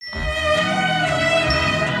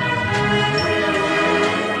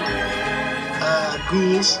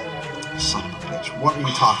ghouls. Son of a bitch. What are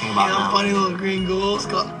you talking about now? Funny little green ghouls.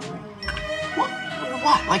 What?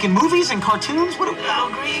 Like in movies and cartoons? What?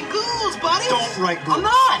 Green ghouls, buddy. Don't write ghouls. I'm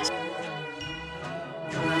not.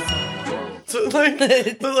 So like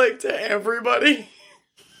to everybody,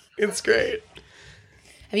 it's great.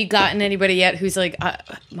 Have you gotten anybody yet who's like,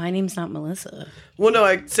 my name's not Melissa? Well, no,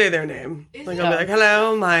 I say their name. Like I'll be like,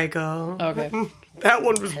 "Hello, Michael." Okay. That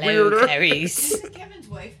one was Hello, weirder. Clarice. Is Kevin's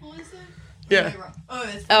wife Melissa? Yeah.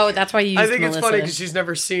 Oh, that's why you used I think Melissa. it's funny because she's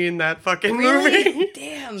never seen that fucking Really? movie.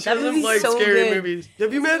 Damn, She that doesn't movie's like so scary good. movies.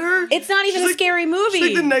 Have you met her? It's not even She's a scary movie.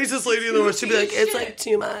 She's like the nicest lady in the world. She'd be like, "It's like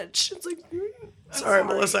too much." It's like, sorry,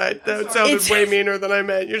 Melissa. That sounded way meaner than I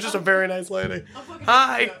meant. You're just a very nice lady.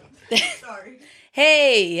 Hi. Sorry.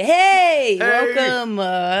 Hey, welcome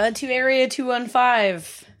to Area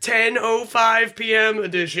 215. 10:05 p.m.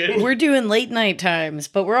 edition. We're doing late night times,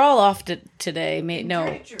 but we're all off today.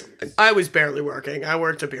 No, I was barely working. I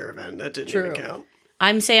worked a beer event. That didn't even count.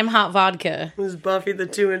 I'm Sam Hot Vodka. It was Buffy the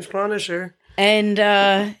 2-inch Punisher.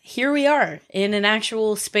 And here we are in an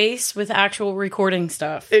actual space with actual recording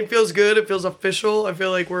stuff. It feels good. It feels official. I feel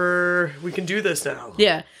like we can do this now.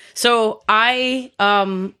 Yeah. So I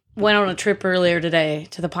went on a trip earlier today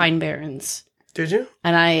to the Pine Barrens. Did you?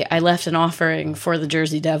 And I left an offering for the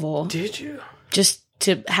Jersey Devil. Did you? Just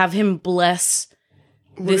to have him bless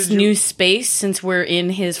this new space since we're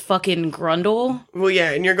in his fucking grundle. Well,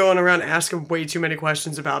 yeah, and you're going around asking way too many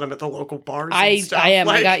questions about him at the local bars and stuff. I am.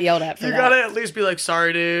 Like, I got yelled at for that. You gotta at least be like,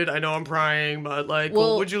 sorry, dude, I know I'm prying, but like,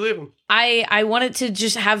 well, would you leave him? I wanted to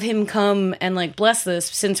just have him come and like bless this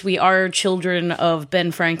since we are children of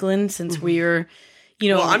Ben Franklin, since we're,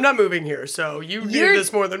 Well, I'm not moving here, so you need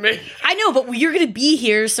this more than me. I know, but you're going to be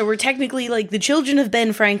here, so we're technically like the children of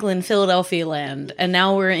Ben Franklin, Philadelphia land, and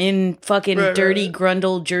now we're in fucking dirty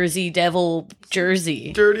Grundle, Jersey Devil,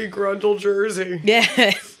 Jersey. Dirty Grundle, Jersey. Yeah.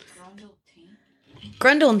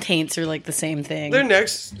 Grundle and Taints are like the same thing. They're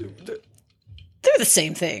next. They're the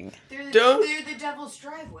same thing. They're the devil's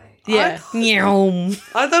driveway. Yeah.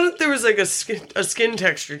 I thought there was like a skin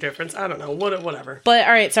texture difference. I don't know. Whatever. But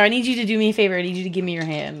all right, so I need you to do me a favor. I need you to give me your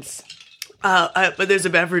hands. But there's a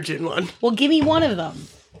beverage in one. Well, give me one of them.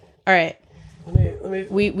 All right.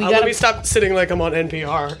 Let me stop sitting like I'm on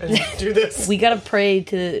NPR and do this. We gotta pray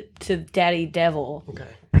to Daddy Devil. Okay.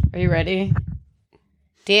 Are you ready?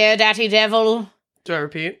 Dear Daddy Devil. Do I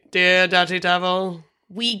repeat? Dear Daddy Devil.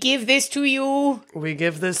 We give this to you. We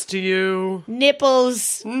give this to you.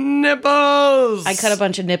 Nipples. Nipples. I cut a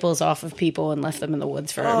bunch of nipples off of people and left them in the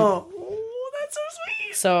woods for him. Oh, that's so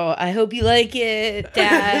sweet. So I hope you like it,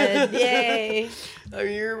 Dad. Yay.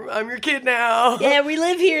 I'm your kid now. Yeah, we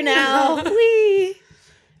live here now. Whee.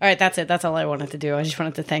 All right, that's it. That's all I wanted to do. I just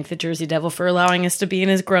wanted to thank the Jersey Devil for allowing us to be in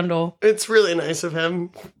his grundle. It's really nice of him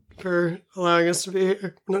for allowing us to be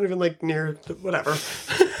here. Not even like near whatever.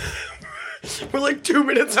 We're like 2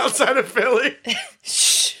 minutes outside of Philly.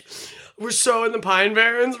 Shh. We're so in the Pine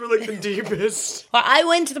Barrens. We're like the deepest. Well, I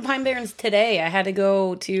went to the Pine Barrens today. I had to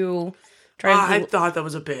go to I thought that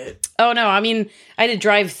was a bit. Oh, no. I mean, I had to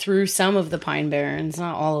drive through some of the Pine Barrens,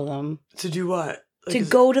 not all of them. To do what? Like, to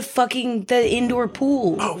go to fucking the indoor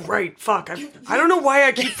pool. Oh, right. Fuck. I don't know why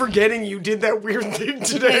I keep forgetting you did that weird thing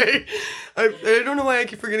today. I don't know why I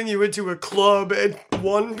keep forgetting you went to a club at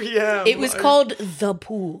 1 p.m. It was called The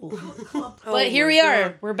Pool. But here we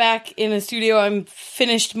are. We're back in the studio. I'm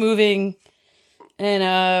finished moving.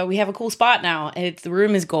 And we have a cool spot now. The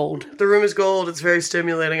room is gold. The room is gold. It's very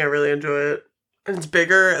stimulating. I really enjoy it. And it's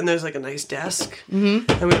bigger, and there's like a nice desk.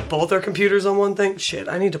 Mm-hmm. And we have both our computers on one thing. Shit,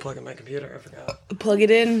 I need to plug in my computer. I forgot. Plug it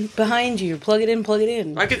in behind you. Plug it in, plug it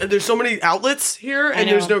in. There's so many outlets here, and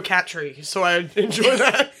there's no cat tree, so I enjoy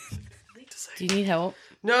that. Do you need help?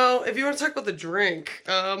 No, if you want to talk about the drink,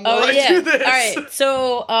 I do this. All right,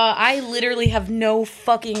 so I literally have no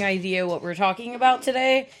fucking idea what we're talking about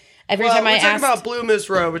today. Every time I ask... We're talking about Blue Mist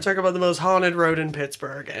Road. We're talking about the most haunted road in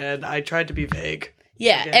Pittsburgh, and I tried to be vague.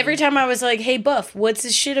 Yeah, every time I was like, hey, Buff, what's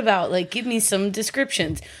this shit about? Like, give me some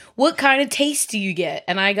descriptions. What kind of taste do you get?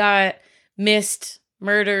 And I got mist,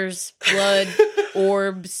 murders, blood,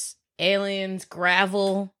 orbs, aliens,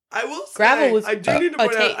 gravel. I will say, gravel was I do need to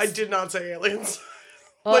point out, I did not say aliens.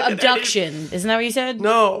 Well, like abduction. Isn't that what you said?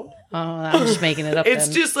 No. Oh, I'm just making it up It's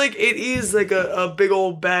then. just like, it is like a big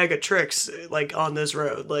old bag of tricks, like, on this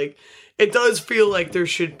road. Like, it does feel like there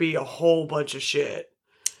should be a whole bunch of shit.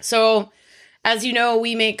 So... As you know,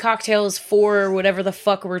 we make cocktails for whatever the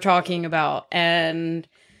fuck we're talking about. And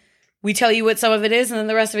we tell you what some of it is, and then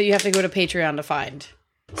the rest of it you have to go to Patreon to find.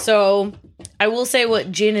 So, I will say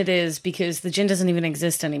what gin it is, because the gin doesn't even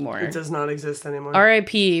exist anymore. It does not exist anymore.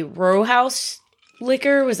 R.I.P. Row House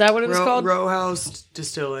Liquor. Was that what it was called? Row House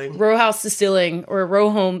Distilling. Row House Distilling or Row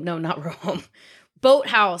Home. No, not Row Home. Boat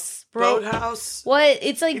House. Boat House. What?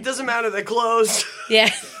 It's like It doesn't matter. They closed. yeah.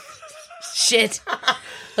 Shit.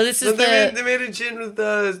 Well, this is They made a gin with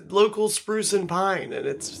the local spruce and pine, and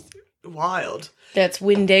it's wild. that's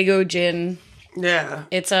Wendigo gin. Yeah.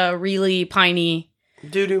 It's a really piney.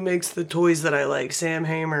 Dude who makes the toys that I like, Sam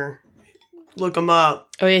Hamer. Look him up.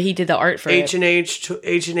 Oh yeah, he did the art for it. H&H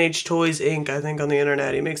Toys Inc. I think on the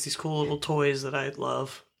internet. He makes these cool little toys that I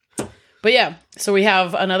love. But yeah, so we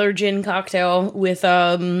have another gin cocktail with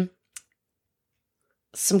some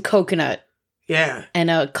coconut Yeah. and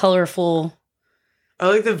a colorful. I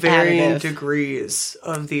like the varying Additive. degrees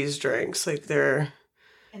of these drinks. Like they're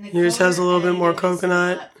And the Yours has a color little bit more additive is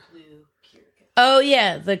coconut. not blue Keurig. Oh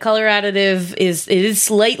yeah, the color additive is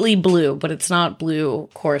slightly blue, but it's not blue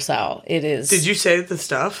Curacao. It is. Did you say the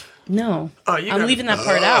stuff? No. Oh, I'm leaving that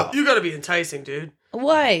part out. You gotta be enticing, dude.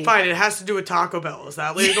 Why? Fine, it has to do with Taco Bell. Is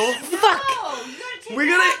that legal? Fuck. No, you gotta take We're it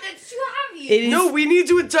gonna- out. That's too obvious. It is. No, we need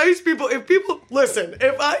to entice people. If people listen,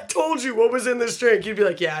 if I told you what was in this drink, you'd be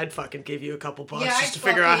like, "Yeah, I'd fucking give you a couple bucks Yeah, just I'd to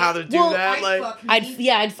figure fuck out it. how to do Well, that." I'd Like, fuck me.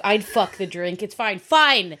 I'd fuck the drink. It's fine.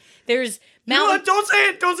 Fine. There's you know what? Mountain Don't say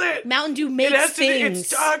it. Don't say it. Mountain Dew It makes has to be. things. It's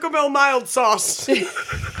Taco Bell mild sauce.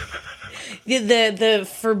 The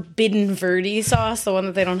Forbidden Verde sauce, the one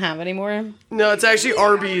that they don't have anymore. No, it's actually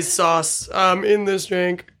Arby's sauce. In this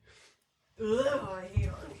drink. Ugh, I hate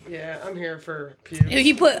Arby's. Yeah, I'm here for pubes. If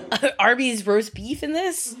you put Arby's roast beef in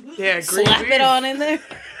this, Yeah, green slap beef. it on in there.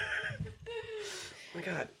 Oh my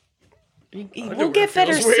god. We'll Underwear get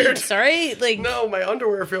better feels weird. seats, all right? Like, No, my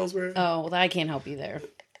underwear feels weird. oh, well, I can't help you there.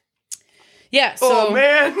 Yeah, so Oh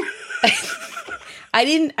man. I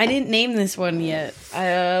didn't name this one yet.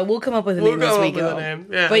 We'll come up with a We'll name as come we up with go. a name.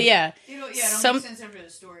 Yeah. But yeah, You know, yeah, it Some- don't make sense after the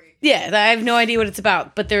story. yeah, I have no idea what it's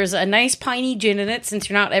about. But there's a nice piney gin in it, since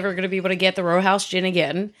you're not ever going to be able to get the Row House gin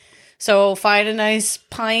again. So find a nice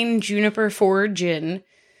pine juniper forward gin.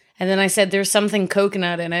 And then I said there's something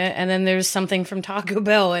coconut in it, and then there's something from Taco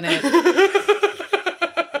Bell in it.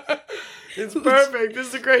 It's perfect. This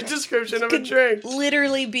is a great description of a drink.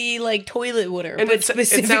 Literally be like toilet water, And but it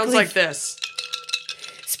specifically sounds like this.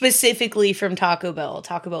 specifically from Taco Bell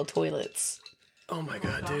toilets. Oh my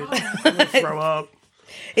god, dude. I'm gonna throw up.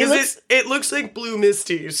 It 'Cause looks it looks like Blue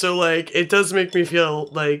Misty, so like it does make me feel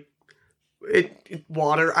like it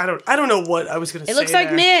water. I don't know what I was gonna say. it looks like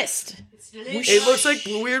there. mist. It's delicious. It looks like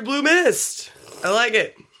weird blue mist. I like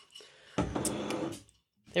it.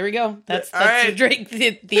 There we go. That's All the right. drink.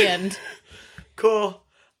 The end. Cool.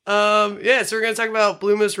 Yeah, so we're gonna talk about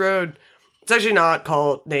Blue Mist Road. It's actually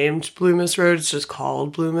not named Blue Mist Road. It's just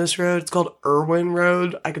called Blue Mist Road. It's called Irwin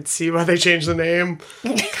Road. I could see why they changed the name.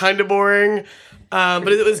 Kind of boring. But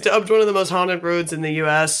it was dubbed one of the most haunted roads in the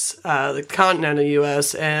U.S., the continental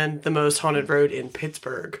U.S., and the most haunted road in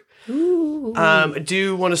Pittsburgh. I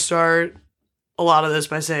do want to start a lot of this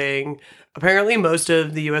by saying apparently most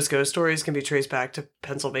of the U.S. ghost stories can be traced back to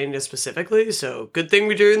Pennsylvania specifically. So good thing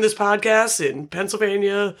we're doing this podcast in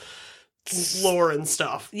Pennsylvania lore and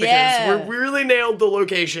stuff. Because Yeah. we really nailed the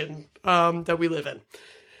location that we live in.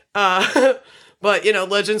 But,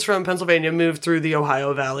 legends from Pennsylvania moved through the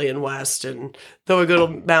Ohio Valley and west, and though a good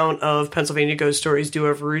amount of Pennsylvania ghost stories do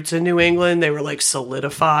have roots in New England, they were,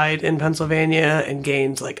 solidified in Pennsylvania and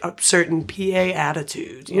gained, a certain PA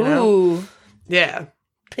attitude, you know? Ooh, Yeah.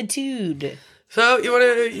 patude. So, you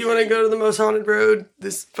wanna go to the most haunted road,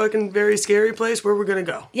 this fucking very scary place? Where we're gonna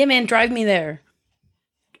go? Yeah, man, drive me there.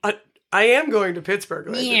 I am going to Pittsburgh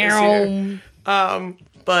later this year. Meow.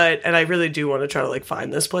 And I really do want to try to,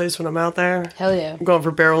 find this place when I'm out there. Hell yeah. I'm going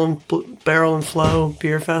for Barrel and Flow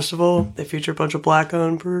Beer Festival. They feature a bunch of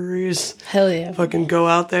black-owned breweries. Hell yeah. Fucking go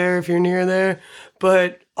out there if you're near there.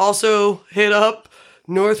 But also hit up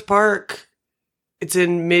North Park. It's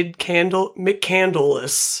in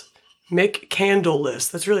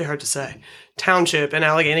McCandless. That's really hard to say. Township in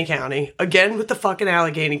Allegheny County. Again with the fucking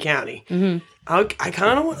Allegheny County. Mm-hmm. I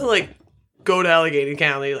kind of want to go to Allegheny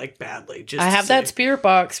County badly. Just I to have that see. spirit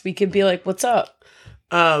box. We could be like, what's up?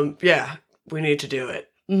 Yeah, we need to do it.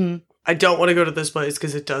 Mm-hmm. I don't want to go to this place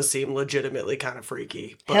because it does seem legitimately kind of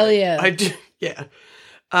freaky. But Hell yeah. I do, yeah.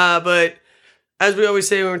 But as we always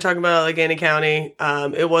say when we're talking about Allegheny County,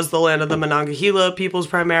 it was the land of the Monongahela peoples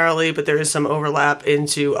primarily, but there is some overlap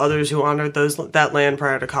into others who honored that land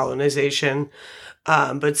prior to colonization.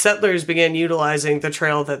 But settlers began utilizing the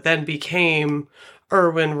trail that then became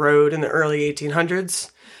Irwin Road in the early 1800s.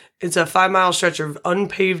 It's a 5-mile stretch of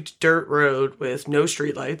unpaved dirt road with no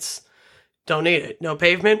streetlights. Don't need it. No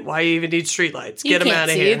pavement. Why you even need streetlights? You Get them can't out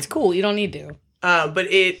of see. here. It's cool. You don't need to. But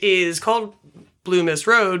it is called Blue Mist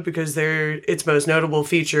Road because its most notable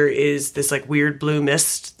feature is this like weird blue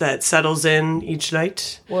mist that settles in each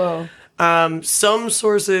night. Whoa. Some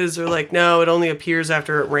sources are like, no, it only appears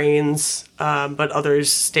after it rains, but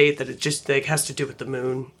others state that it just like has to do with the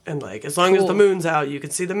moon, and like as long as the moon's out, you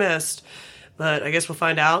can see the mist. But I guess we'll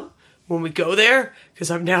find out when we go there,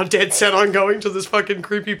 because I'm now dead set on going to this fucking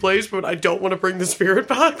creepy place, but I don't want to bring the spirit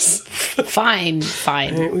box. Fine. All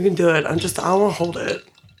right, we can do it. I want to hold it.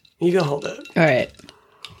 You can hold it. All right.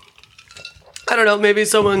 I don't know, maybe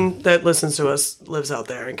someone that listens to us lives out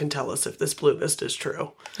there and can tell us if this blue mist is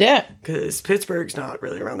true. Yeah. Because Pittsburgh's not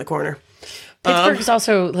really around the corner. Pittsburgh's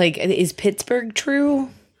also, like, is Pittsburgh true?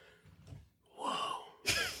 Whoa.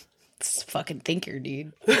 It's a fucking thinker,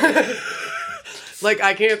 dude. Like,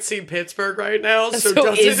 I can't see Pittsburgh right now, so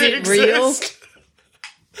does is it exist?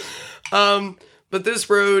 But this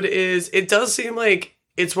road it does seem like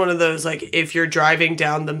it's one of those, like, if you're driving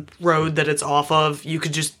down the road that it's off of, you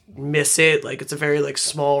could just miss it. Like, it's a very, like,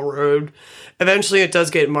 small road. Eventually, it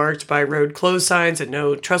does get marked by road closed signs and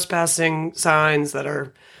no trespassing signs that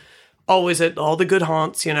are always at all the good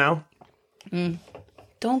haunts, you know?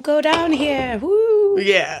 Don't go down here. Woo.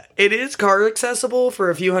 Yeah, it is car accessible for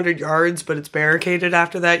a few hundred yards, but it's barricaded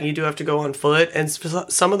after that, and you do have to go on foot. And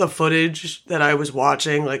some of the footage that I was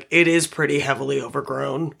watching, like, it is pretty heavily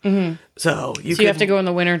overgrown. Mm-hmm. So you have to go in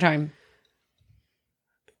the wintertime.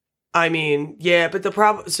 I mean, yeah, but the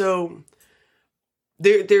problem... So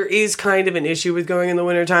there is kind of an issue with going in the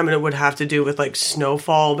wintertime, and it would have to do with, like,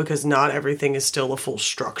 snowfall, because not everything is still a full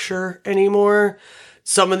structure anymore.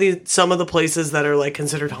 Some of the places that are like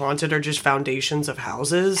considered haunted are just foundations of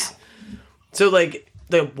houses. So like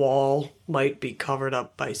the wall might be covered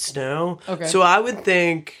up by snow. Okay. So I would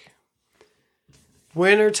think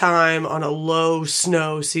wintertime on a low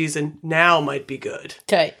snow season now might be good.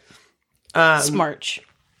 Okay. Smarch.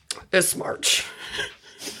 It's March.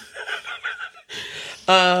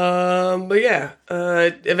 But yeah,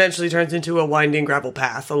 it eventually turns into a winding gravel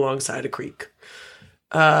path alongside a creek.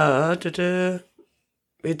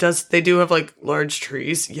 It does. They do have like large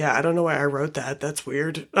trees. Yeah, I don't know why I wrote that. That's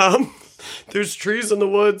weird. There's trees in the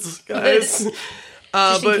woods, guys.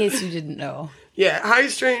 Just in case you didn't know. Yeah, high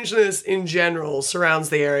strangeness in general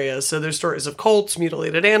surrounds the area. So there's stories of cults,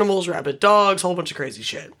 mutilated animals, rabid dogs, a whole bunch of crazy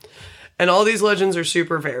shit. And all these legends are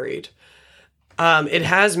super varied. It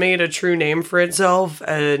has made a true name for itself,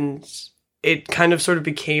 and it kind of sort of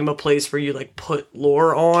became a place where you like put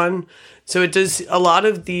lore on. So it does a lot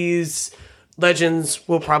of these legends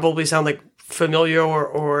will probably sound like familiar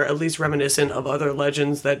or at least reminiscent of other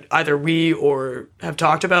legends that either we or have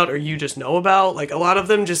talked about or you just know about. Like a lot of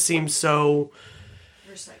them just seem so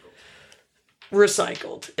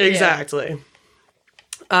recycled. Exactly.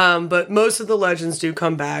 Yeah. But most of the legends do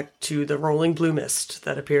come back to the rolling blue mist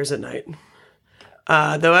that appears at night.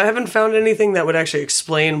 Though I haven't found anything that would actually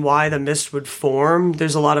explain why the mist would form.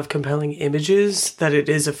 There's a lot of compelling images that it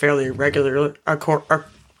is a fairly regular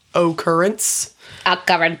occurrence. I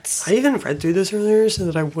even read through this earlier so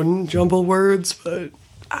that I wouldn't jumble words, but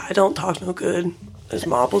I don't talk no good. There's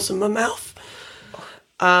marbles in my mouth.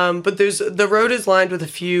 But the road is lined with a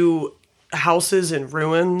few houses and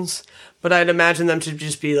ruins, but I'd imagine them to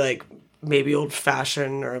just be like maybe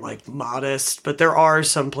old-fashioned or like modest, but there are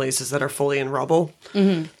some places that are fully in rubble.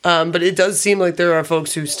 Mm-hmm. But it does seem like there are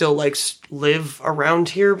folks who still like live around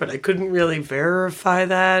here, but I couldn't really verify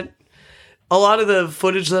that. A lot of the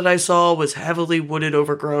footage that I saw was heavily wooded,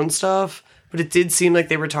 overgrown stuff, but it did seem like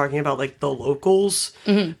they were talking about like the locals.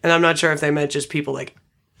 Mm-hmm. And I'm not sure if they meant just people like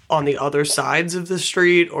on the other sides of the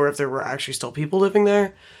street or if there were actually still people living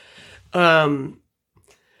there.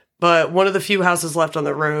 But one of the few houses left on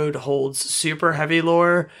the road holds super heavy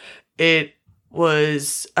lore. It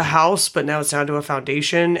was a house, but now it's down to a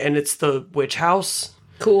foundation, and it's the witch house.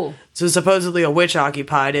 Cool. So supposedly a witch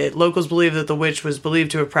occupied it. Locals believe that the witch was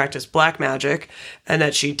believed to have practiced black magic, and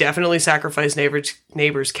that she definitely sacrificed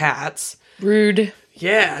neighbors' cats. Rude.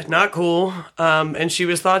 Yeah, not cool. And she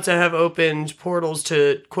was thought to have opened portals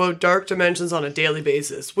to, quote, dark dimensions on a daily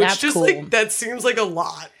basis. Which That's just, cool. like, that seems like a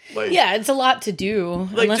lot. Like, yeah, it's a lot to do.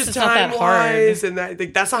 Like, unless just it's not that hard. And that,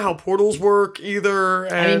 like, that's not how portals work either.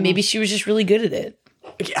 And, I mean, maybe she was just really good at it.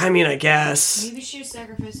 I mean, I guess. Maybe she was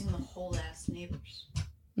sacrificing the whole ass neighbors.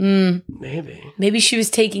 Maybe. Maybe she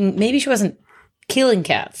wasn't killing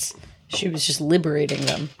cats. She was just liberating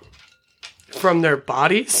them. From their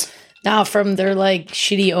bodies? No, from their, like,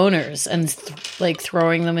 shitty owners and,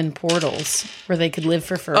 throwing them in portals where they could live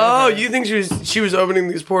for forever. Oh, you think she was opening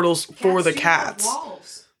these portals for the cats?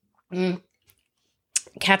 Walls.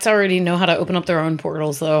 Cats already know how to open up their own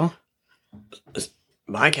portals, though.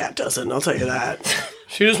 My cat doesn't, I'll tell you that.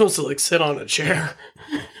 She just wants to like sit on a chair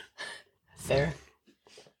Fair.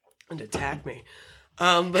 and attack me.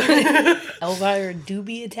 But Elvira do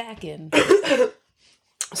be attacking.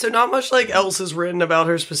 so not much like else is written about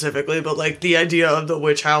her specifically, but like the idea of the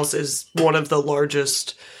witch house is one of the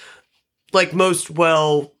largest, like most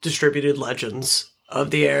well distributed legends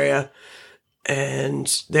of the area.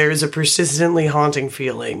 And there is a persistently haunting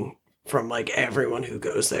feeling from like everyone who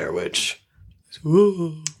goes there, which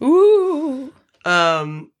ooh. Ooh.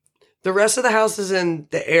 The rest of the houses in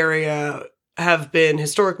the area have been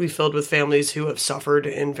historically filled with families who have suffered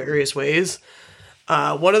in various ways.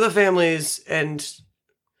 One of the families, and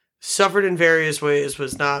suffered in various ways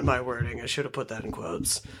was not my wording. I should have put that in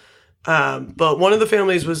quotes. But one of the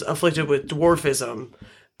families was afflicted with dwarfism.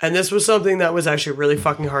 And this was something that was actually really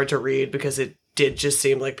fucking hard to read because it did just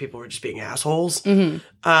seem like people were just being assholes.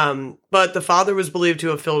 Mm-hmm. But the father was believed to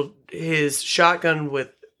have filled his shotgun with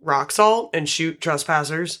rock salt and shoot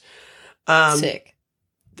trespassers. Sick.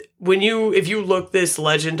 If you look this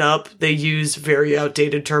legend up, they use very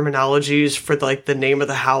outdated terminologies for like the name of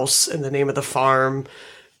the house and the name of the farm.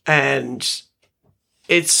 And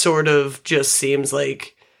it sort of just seems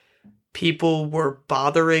like people were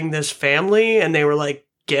bothering this family and they were like,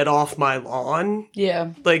 get off my lawn.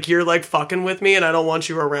 Yeah. Like, you're like fucking with me and I don't want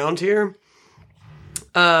you around here.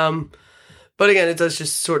 But again, it does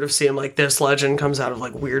just sort of seem like this legend comes out of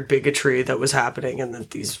like weird bigotry that was happening and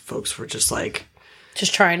that these folks were just like,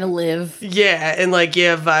 just trying to live. yeah, and like,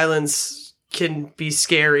 yeah, violence can be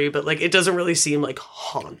scary, but like, it doesn't really seem like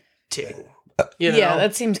haunting. You know? Yeah,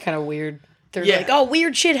 that seems kind of weird. They're Yeah. like, oh,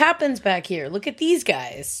 weird shit happens back here. Look at these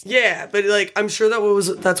guys. Yeah, but like, I'm sure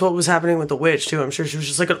that's what was happening with the witch too. I'm sure she was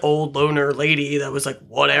just like an old loner lady that was like,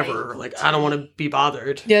 whatever. Like, I don't want to be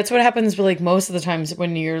bothered. Yeah, that's what happens, but like most of the times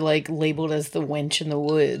when you're like labeled as the wench in the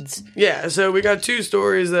woods. Yeah, so we got two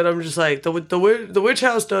stories that I'm just like, the witch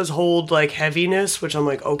house does hold like heaviness, which I'm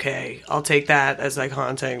like, okay, I'll take that as like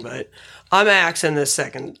haunting, but I'm axing this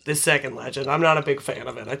second legend. I'm not a big fan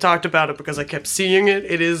of it. I talked about it because I kept seeing it.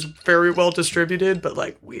 It is very well distributed, but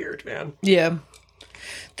like weird, man. Yeah.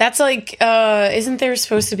 That's like, isn't there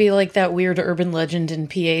supposed to be like that weird urban legend in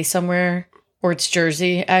PA somewhere? Or it's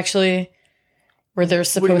Jersey, actually, where there's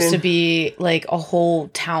supposed to be like a whole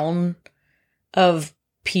town of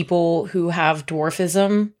people who have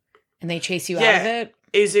dwarfism and they chase you out of it?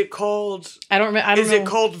 Is it called? I don't know. Is it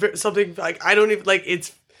called something like, I don't even like,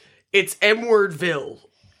 it's M-Wordville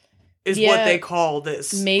is what Yeah, they call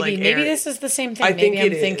this. Maybe like, maybe area. this is the same thing. I Maybe think I'm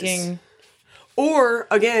it is. thinking. Or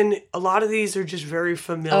again, a lot of these are just very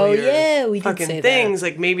familiar. Oh yeah, we did fucking say things.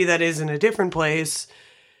 Like maybe that is in a different place,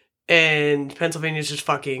 and Pennsylvania's just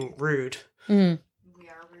fucking rude. that. We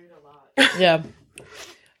are rude a lot. Yeah.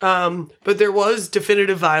 But there was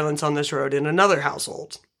definitive violence on this road in another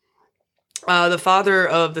household. The father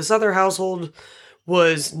of this other household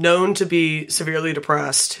was known to be severely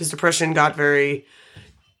depressed. His depression got very,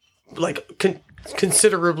 like,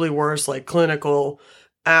 considerably worse, like clinical,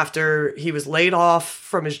 after he was laid off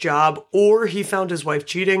from his job or he found his wife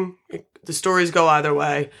cheating. The stories go either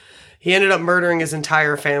way. He ended up murdering his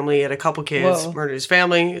entire family. He had a couple kids, Whoa. murdered his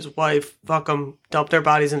family, his wife, fuck them, dumped their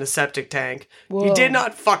bodies in a septic tank. He Whoa. did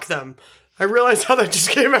not fuck them. I realized how that just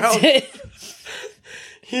came out.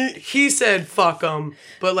 He said fuck them,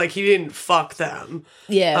 but like he didn't fuck them.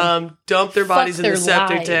 Yeah. Dumped their bodies in their the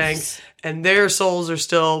septic lives. tank, and their souls are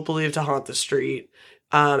still believed to haunt the street.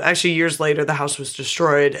 Actually, years later, the house was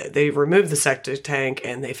destroyed. They removed the septic tank,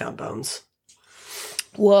 and they found bones.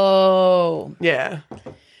 Whoa. Yeah,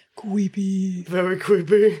 Creepy. very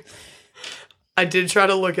creepy. I did try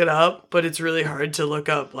to look it up, but it's really hard to look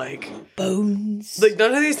up, like Bones.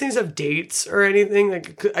 none of these things have dates or anything.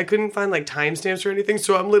 Like, I couldn't find, like, timestamps or anything,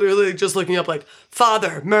 so I'm literally just looking up, like,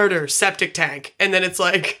 father, murder, septic tank, and then it's,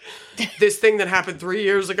 like, this thing that happened 3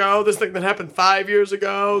 years ago, this thing that happened 5 years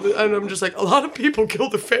ago, and I'm just like, a lot of people kill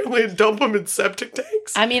their family and dump them in septic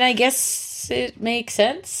tanks. I mean, I guess it makes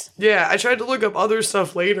sense. Yeah, I tried to look up other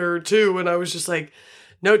stuff later, too, and I was just like,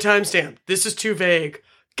 no timestamp, this is too vague.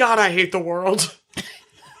 God, I hate the world.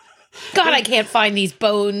 God, I can't find these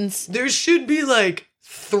bones. There should be like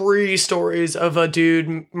 3 stories of a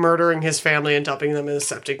dude murdering his family and dumping them in a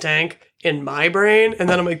septic tank in my brain. And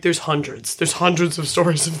then I'm like, there's hundreds. There's hundreds of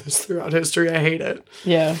stories of this throughout history. I hate it.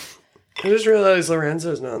 Yeah. I just realized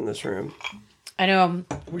Lorenzo's not in this room. I know.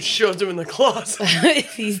 We shoved him in the closet.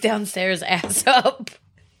 He's downstairs, ass up.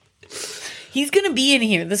 He's gonna be in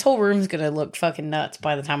here. This whole room's gonna look fucking nuts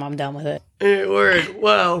by the time I'm done with it. Hey, word.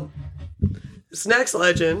 Well, this next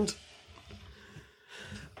legend,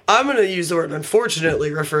 I'm going to use the word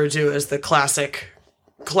unfortunately referred to as the classic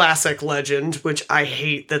classic legend, which I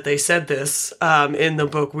hate that they said this in the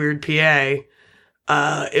book Weird PA.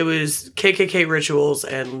 It was KKK rituals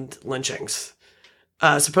and lynchings.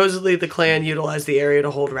 Supposedly, the Klan utilized the area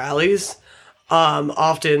to hold rallies.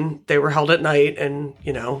 Often, they were held at night, and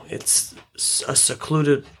it's the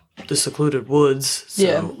secluded woods.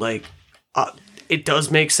 So, it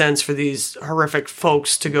does make sense for these horrific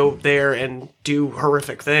folks to go there and do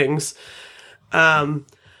horrific things.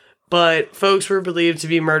 But folks were believed to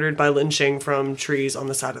be murdered by lynching from trees on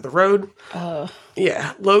the side of the road.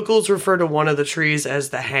 Yeah. Locals refer to one of the trees as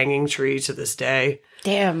the hanging tree to this day.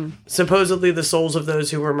 Damn. Supposedly, the souls of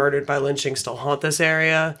those who were murdered by lynching still haunt this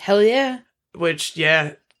area. Hell yeah. Which,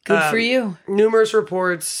 yeah. Good for you. Numerous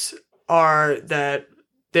reports are that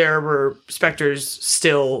there were specters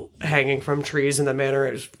still hanging from trees in the manner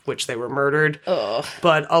in which they were murdered. Ugh.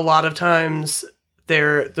 But a lot of times,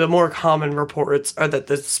 the more common reports are that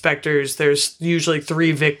the specters, there's usually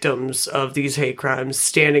 3 victims of these hate crimes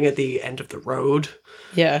standing at the end of the road.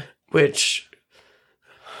 Yeah. Which,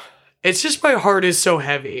 it's just my heart is so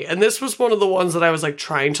heavy. And this was one of the ones that I was like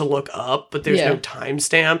trying to look up, but there's no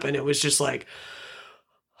timestamp. And it was just like,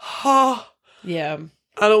 yeah.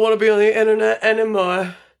 I don't want to be on the internet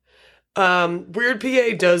anymore. Weird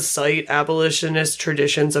PA does cite abolitionist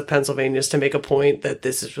traditions of Pennsylvania's to make a point that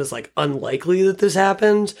this was like unlikely that this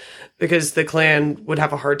happened because the Klan would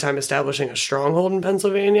have a hard time establishing a stronghold in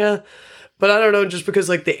Pennsylvania. But I don't know, just because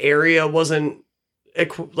like the area wasn't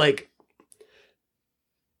like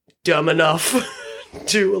dumb enough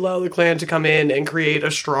to allow the Klan to come in and create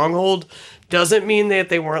a stronghold doesn't mean that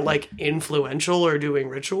they weren't like influential or doing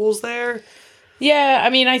rituals there. Yeah, I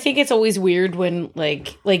mean, I think it's always weird when,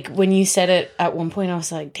 like when you said it at one point, I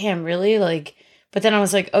was like, damn, really? Like, but then I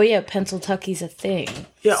was like, oh yeah, Pennsyltucky's a thing.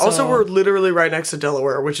 Yeah, so. Also we're literally right next to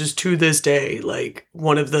Delaware, which is to this day, like,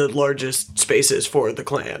 one of the largest spaces for the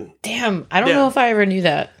Klan. Damn, I don't know if I ever knew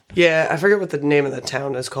that. Yeah, I forget what the name of the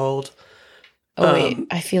town is called. Oh wait,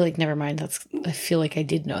 I feel like, never mind, I feel like I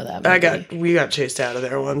did know that. We got chased out of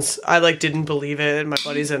there once. I, like, didn't believe it, and my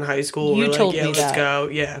buddies in high school were told like, me let's go,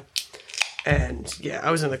 yeah. And yeah, I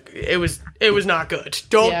was it was not good.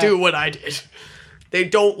 Don't do what I did. They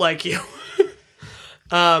don't like you.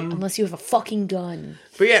 Unless you have a fucking gun.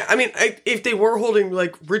 But yeah, I mean, if they were holding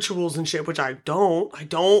like rituals and shit, which I don't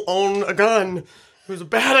own a gun. It was a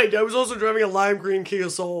bad idea. I was also driving a lime green Kia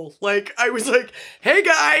Soul. Like, I was like, hey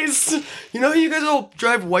guys, you know how you guys all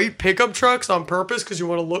drive white pickup trucks on purpose because you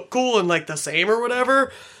want to look cool and like the same or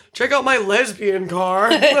whatever? Check out my lesbian car.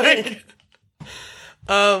 Like,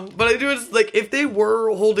 but I do it like if they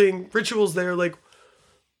were holding rituals there, like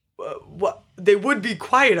what they would be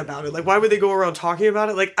quiet about it. Like, why would they go around talking about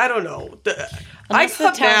it? Like, I don't know. I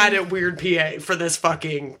got mad at Weird PA for this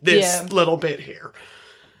little bit here.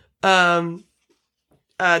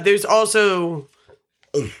 There's also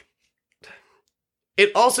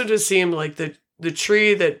it also just seemed like the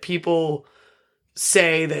tree that people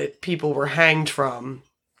say that people were hanged from,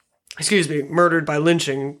 murdered by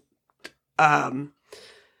lynching.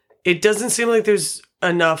 It doesn't seem like there's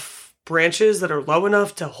enough branches that are low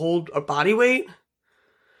enough to hold a body weight.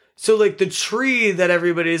 So, like, the tree that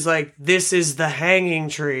everybody's like, this is the hanging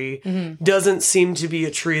tree, doesn't seem to be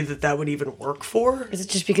a tree that would even work for. Is it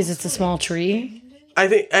just because it's a small tree?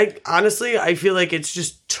 Honestly, I feel like it's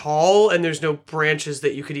just tall and there's no branches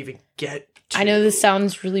that you could even get to. I know this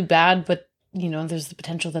sounds really bad, but, there's the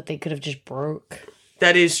potential that they could have just broke.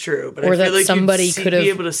 That is true, but or I feel like somebody could have be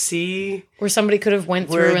able to see, or somebody could have went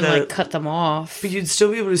through and like cut them off. But you'd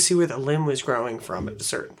still be able to see where the limb was growing from at a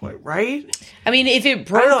certain point, right? I mean, if it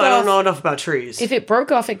broke off, I don't know enough about trees. If it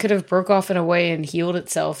broke off, it could have broke off in a way and healed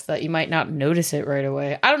itself that you might not notice it right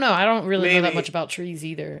away. I don't know. I don't really know that much about trees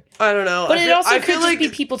either. I don't know, but it also could just be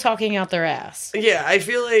people talking out their ass. Yeah, I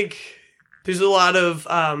feel like there's a lot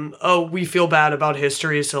of we feel bad about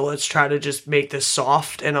history, so let's try to just make this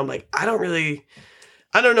soft. And I'm like, I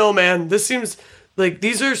don't know, man. This seems like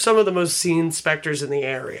these are some of the most seen specters in the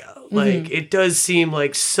area. Like, it does seem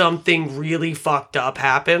like something really fucked up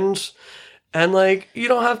happened. And, like, you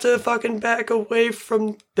don't have to fucking back away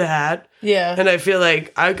from that. Yeah. And I feel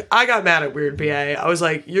like I got mad at Weird PA. I was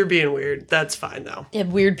like, you're being weird. That's fine, though. Yeah,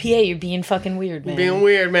 Weird PA, you're being fucking weird, man. You're being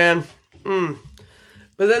weird, man.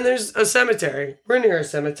 But then there's a cemetery. We're near a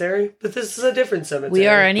cemetery, but this is a different cemetery. We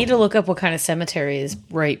are. I need to look up what kind of cemetery is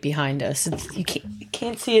right behind us. You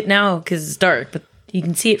can't see it now because it's dark, but you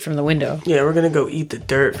can see it from the window. Yeah, we're going to go eat the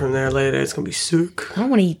dirt from there later. It's going to be sick. I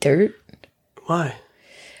don't want to eat dirt. Why?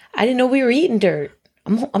 I didn't know we were eating dirt.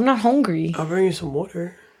 I'm not hungry. I'll bring you some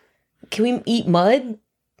water. Can we eat mud?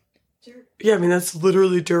 Yeah, I mean, that's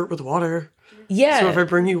literally dirt with water. Yeah. So if I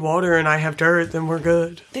bring you water and I have dirt, then we're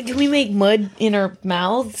good. Can we make mud in our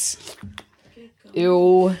mouths?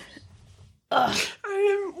 Ew. I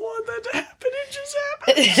didn't want that to happen. It just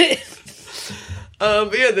happened.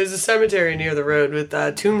 But yeah, there's a cemetery near the road with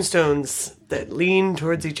tombstones that lean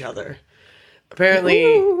towards each other.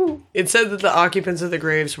 Apparently, it said that the occupants of the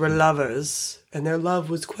graves were lovers, and their love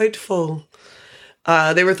was quite full.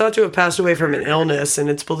 They were thought to have passed away from an illness, and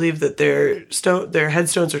it's believed that their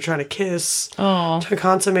headstones are trying to kiss, to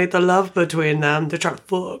consummate the love between them. They're trying to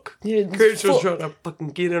fuck. Yeah, Gravestones trying to fucking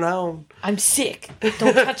get it on. I'm sick.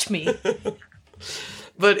 Don't touch me.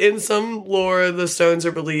 But in some lore, the stones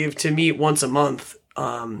are believed to meet once a month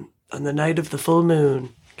on the night of the full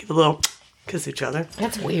moon. Give a little kiss each other.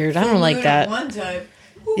 That's weird. I don't like that. One time.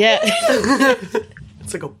 Yeah.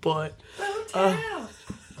 It's like a butt.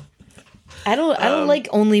 I don't like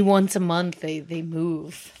only once a month they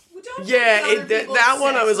move. Yeah, that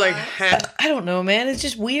one I was like, I don't know, man. It's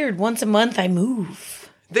just weird. Once a month I move.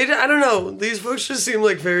 I don't know. These folks just seem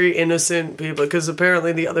like very innocent people because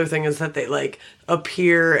apparently the other thing is that they like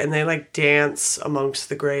appear and they like dance amongst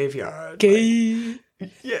the graveyard. Gay.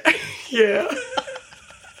 Yeah, yeah.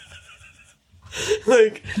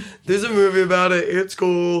 Like, there's a movie about it. It's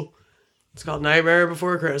cool. It's called Nightmare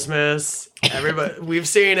Before Christmas. Everybody, we've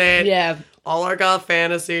seen it. Yeah. All our goth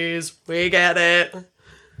fantasies. We get it.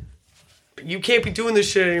 But you can't be doing this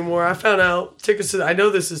shit anymore. I found out tickets to... I know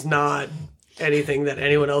this is not anything that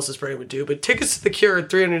anyone else's brain would do, but tickets to The Cure are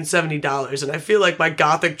 $370, and I feel like my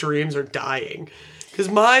gothic dreams are dying. Because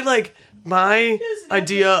my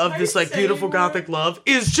idea of this, like, beautiful gothic love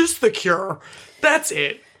is just The Cure. That's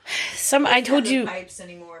it. I told you... Pipes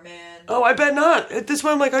anymore, man. Oh, I bet not. At this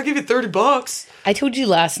point, I'm like, I'll give you $30. I told you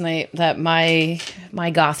last night that my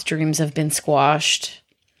goth dreams have been squashed.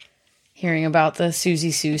 Hearing about the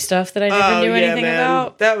Susie Sue stuff that I never knew anything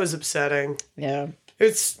about. That was upsetting. Yeah.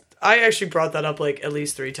 I actually brought that up like at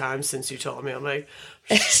least 3 times since you told me. I'm like,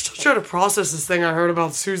 I'm still trying to process this thing I heard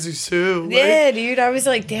about Susie Sue. Like, yeah, dude. I was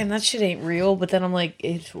like, damn, that shit ain't real. But then I'm like,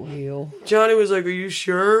 it's real. Johnny was like, are you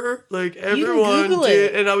sure? Like, everyone Google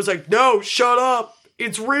did. it. And I was like, no, shut up.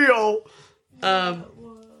 It's real.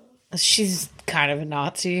 She's kind of a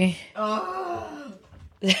Nazi. And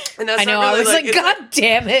that's I know. not really I was like, it's God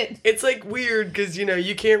damn it. It's like weird because, you know,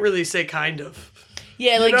 you can't really say kind of.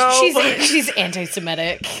 Yeah, like, know? she's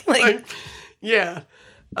anti-Semitic. Like, Yeah.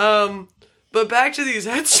 But back to these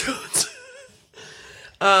headstones.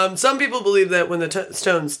 Some people believe that when the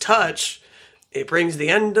stones touch, it brings the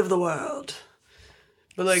end of the world.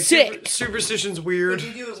 But like Sick. superstition's weird.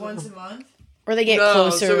 Would you do it once a month? or they get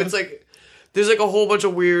closer. So it's like there's like a whole bunch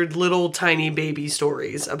of weird little tiny baby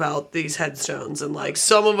stories about these headstones, and like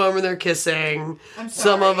some of them are they're kissing. I'm sorry.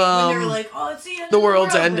 Some of them When they're like, oh, it's the end the of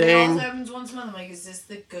world's world, but it ending. also happens once a month. I'm like, is this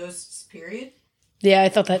the ghosts period? Yeah, I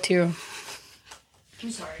thought that too.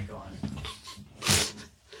 I'm sorry, go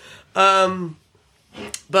on.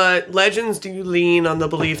 But legends do lean on the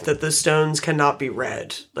belief that the stones cannot be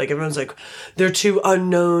read. Like, everyone's like, they're 2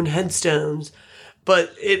 unknown headstones.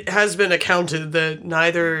 But it has been accounted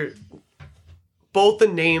that both the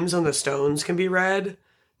names on the stones can be read.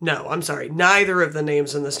 No, I'm sorry. Neither of the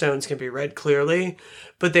names on the stones can be read clearly.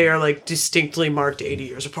 But they are, like, distinctly marked 80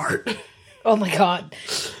 years apart. Oh my god.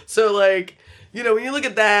 So, like, you know, when you look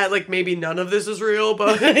at that, like, maybe none of this is real,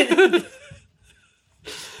 but...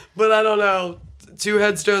 But I don't know. 2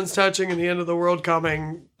 headstones touching and the end of the world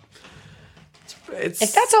coming. It's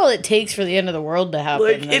If that's all it takes for the end of the world to happen,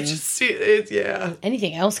 like then yeah.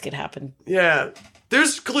 anything else could happen. Yeah.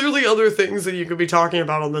 There's clearly other things that you could be talking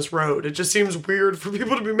about on this road. It just seems weird for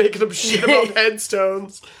people to be making up shit about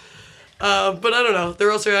headstones. But I don't know.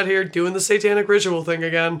 They're also out here doing the satanic ritual thing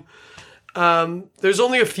again. There's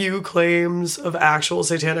only a few claims of actual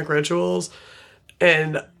satanic rituals,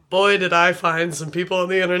 and boy, did I find some people on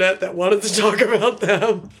the internet that wanted to talk about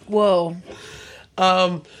them. Whoa.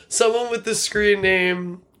 Someone with the screen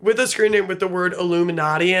name with the word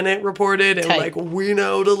Illuminati in it reported, and Tight. like, we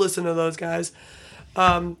know to listen to those guys.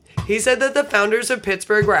 He said that the founders of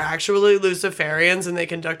Pittsburgh were actually Luciferians and they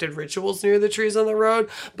conducted rituals near the trees on the road.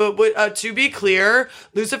 But to be clear,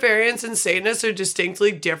 Luciferians and Satanists are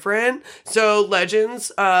distinctly different. So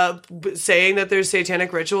legends saying that there's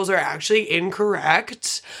satanic rituals are actually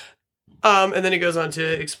incorrect. And then he goes on to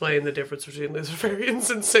explain the difference between Luciferians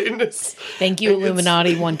and Satanists. Thank you,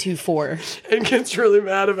 Illuminati 124. And gets really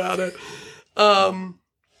mad about it.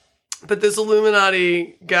 But this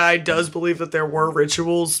Illuminati guy does believe that there were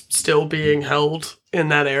rituals still being held in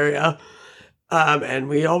that area. And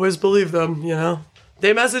we always believe them, you know?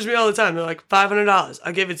 They message me all the time. They're like, $500.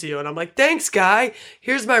 I'll give it to you. And I'm like, thanks, guy.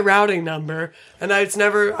 Here's my routing number. And I've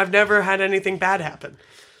never had anything bad happen.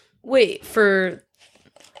 Wait,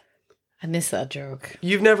 I missed that joke.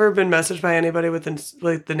 You've never been messaged by anybody with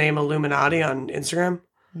the name Illuminati on Instagram?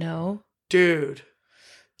 No. Dude.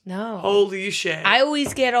 No. Holy shit. I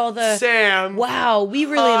always get all the, Sam. wow, we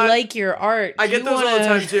really like your art. I Do get you those all the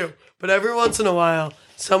wanna-" time too. But every once in a while,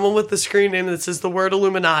 someone with the screen name that says the word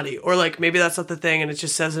Illuminati, or like maybe that's not the thing and it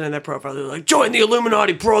just says it in their profile. They're like, join the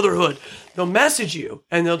Illuminati Brotherhood. They'll message you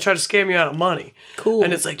and they'll try to scam you out of money. Cool.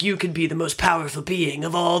 And it's like, you could be the most powerful being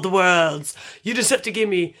of all the worlds. You just have to give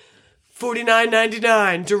me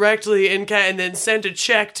 $49.99 directly and then send a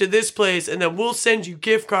check to this place, and then we'll send you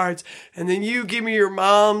gift cards, and then you give me your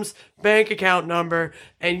mom's bank account number,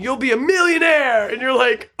 and you'll be a millionaire. And you're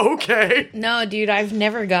like, okay. No, dude, I've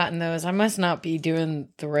never gotten those. I must not be doing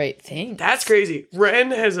the right thing. That's crazy.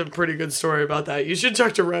 Ren has a pretty good story about that. You should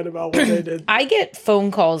talk to Ren about what they did. I get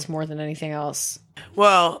phone calls more than anything else.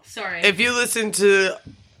 Well, Sorry. if you listen to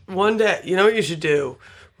one day, you know what you should do?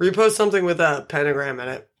 Repost something with a pentagram in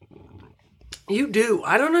it. You do.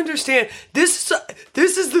 I don't understand. This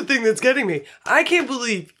is the thing that's getting me. I can't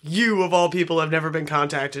believe you, of all people, have never been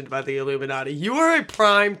contacted by the Illuminati. You are a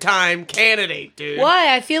prime time candidate, dude.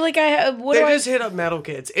 Why? I feel like I have. What They do just hit up metal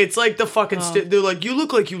kids. It's like the fucking... they're like, you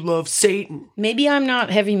look like you love Satan. Maybe I'm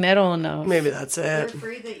not heavy metal enough. Maybe that's They're it.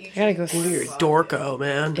 afraid that you I gotta go. You're a dorko,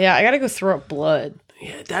 man. Yeah, I gotta go throw up blood.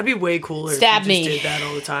 Yeah, that'd be way cooler Stab if you just me. did that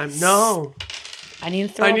all the time. No. I need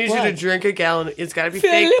to throw I up need blood. you to drink a gallon. It's gotta be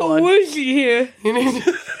Feel a fake little blood. woozy here. You need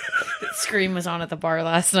to... Scream was on at the bar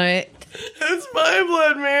last night. That's my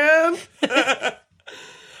blood,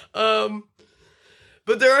 man.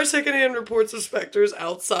 But there are secondhand reports of specters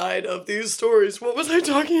outside of these stories. What was I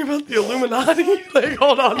talking about? The Illuminati? Like,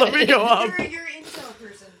 hold on, let me go up. You're an intel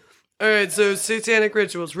person. All right, so satanic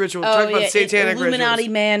rituals. Talk about satanic Illuminati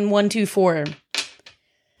rituals. Man 124.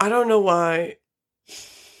 I don't know why.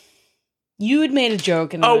 You had made a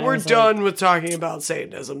joke, and then Oh, I we're was done with talking about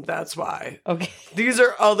Satanism. That's why. Like, okay. These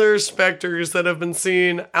are other specters that have been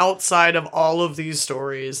seen outside of all of these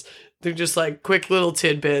stories. They're just like quick little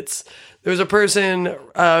tidbits. There was a person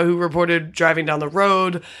who reported driving down the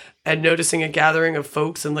road and noticing a gathering of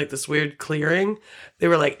folks in like this weird clearing. They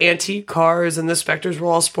were like antique cars, and the specters were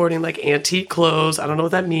all sporting like antique clothes. I don't know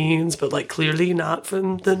what that means, but like clearly not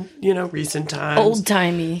from the, recent times. Old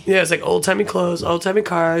timey. Yeah, it's like old-timey clothes, old-timey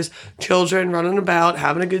cars, children running about,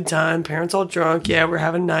 having a good time, parents all drunk. Yeah, we're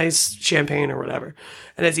having nice champagne or whatever.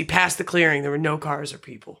 And as he passed the clearing, there were no cars or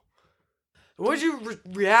people. Would you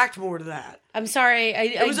react more to that? I'm sorry.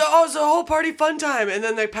 It was a whole party fun time, and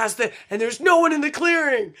then they passed and there's no one in the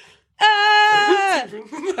clearing. Ah!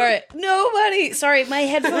 All right. Nobody. Sorry, my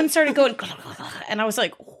headphones started going, and I was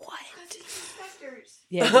like, what? Specters.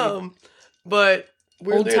 Yeah. dude. But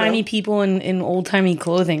Old timey people in old timey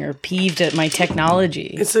clothing are peeved at my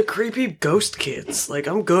technology. It's the creepy ghost kids. Like,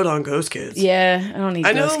 I'm good on ghost kids. Yeah, I don't need.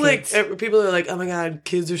 I know, ghost like, kids. people are like, oh my god,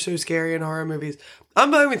 kids are so scary in horror movies.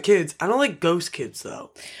 I'm fine with kids. I don't like ghost kids,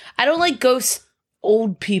 though. I don't like ghost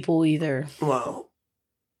old people either. Well,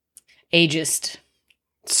 Ageist.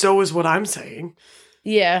 so is what I'm saying.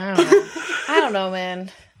 Yeah, I don't know. I don't know, man.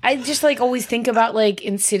 I just like always think about like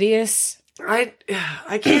Insidious. I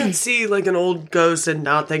can't see like an old ghost and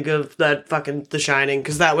not think of that fucking The Shining,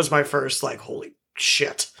 because that was my first like holy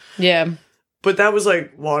shit. Yeah. But that was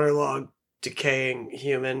like waterlogged, decaying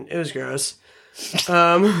human. It was gross.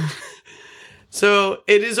 So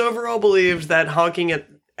it is overall believed that honking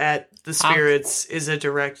at the spirits is a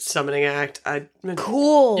direct summoning act.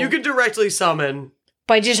 Cool. You could directly summon.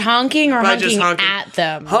 By just honking or By just honking. at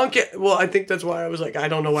them? Honk it. Well, I think that's why I was like, I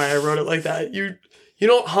don't know why I wrote it like that. You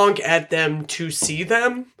don't honk at them to see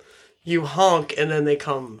them. You honk and then they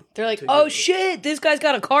come. They're like, to oh you. shit, this guy's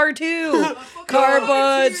got a car too. Car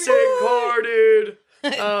buds. Sick car, dude.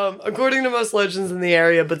 According to most legends in the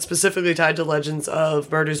area, but specifically tied to legends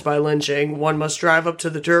of murders by lynching, one must drive up to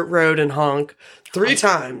the dirt road and honk 3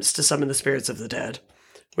 times to summon the spirits of the dead,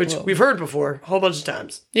 which we've heard before a whole bunch of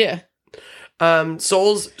times. Yeah.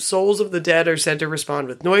 Souls of the dead are said to respond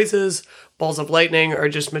with noises. Balls of lightning are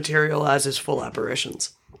just materialized as full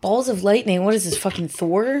apparitions. Balls of lightning. What is this, fucking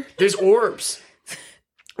Thor? There's orbs.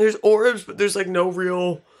 There's orbs, but there's like no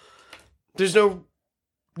real. There's no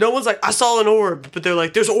one's like, I saw an orb, but they're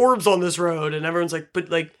like, there's orbs on this road, and everyone's like, but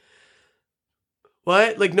like,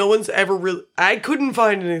 what? Like, no one's ever really. I couldn't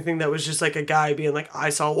find anything that was just like a guy being like, I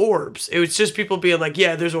saw orbs. It was just people being like,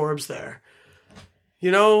 yeah, there's orbs there. You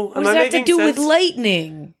know, What does that have to do with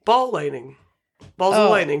lightning? Ball lightning. Balls of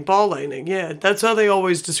lightning. Ball lightning. Yeah, that's how they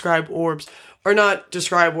always describe orbs. or not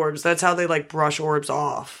describe orbs. That's how they like brush orbs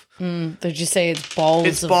off. They just say it's balls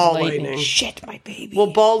It's of ball lightning. lightning. Shit, my baby.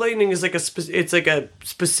 Well, ball lightning is like it's like a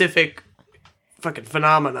specific fucking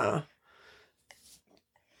phenomena.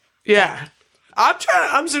 Yeah.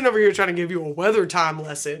 I'm sitting over here trying to give you a weather time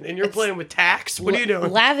lesson, and you're playing with tacks. What are you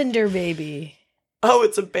doing? Lavender baby. Oh,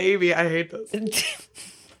 it's a baby. I hate this.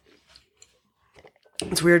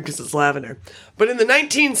 It's weird because it's lavender. But in the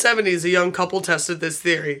 1970s, a young couple tested this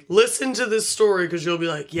theory. Listen to this story because you'll be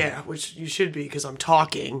like, yeah, which you should be because I'm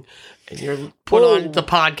talking and you're put on the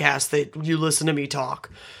podcast that you listen to me talk.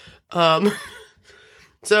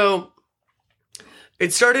 So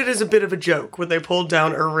it started as a bit of a joke when they pulled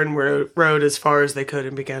down Irwin Road as far as they could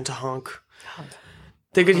and began to honk.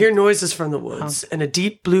 They could hear noises from the woods and a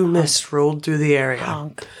deep blue mist rolled through the area.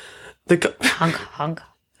 Honk. Honk. Honk.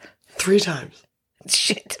 3 times.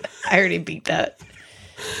 Shit. I already beat that.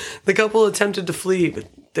 The couple attempted to flee, but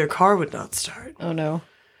their car would not start. Oh no.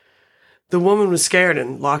 The woman was scared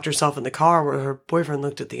and locked herself in the car where her boyfriend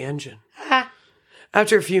looked at the engine.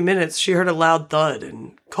 After a few minutes, she heard a loud thud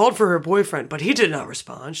and called for her boyfriend, but he did not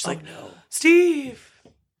respond. She's like, no. Steve!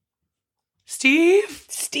 Steve?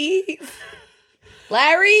 Steve.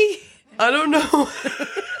 Larry. I don't know.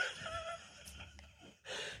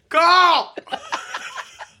 Call!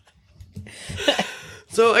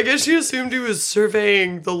 So I guess she assumed he was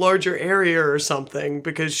surveying the larger area or something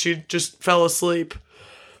because she just fell asleep.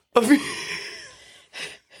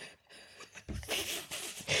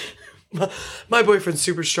 My boyfriend's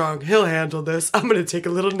super strong. He'll handle this. I'm going to take a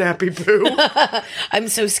little nappy poo. I'm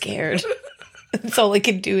so scared. That's all I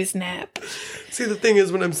can do is nap. See, the thing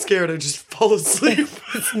is, when I'm scared, I just fall asleep.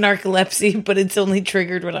 It's narcolepsy, but it's only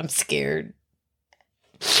triggered when I'm scared.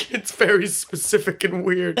 It's very specific and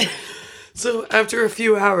weird. So after a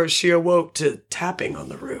few hours, she awoke to tapping on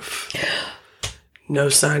the roof. No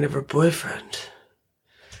sign of her boyfriend.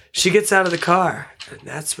 She gets out of the car, and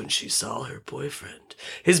that's when she saw her boyfriend.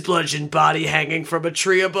 His bludgeoned body hanging from a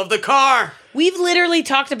tree above the car. We've literally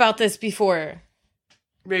talked about this before.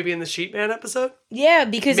 Maybe in the Sheep Man episode? Yeah,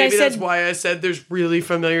 because Maybe I said... that's why I said there's really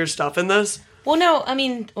familiar stuff in this. Well, no, I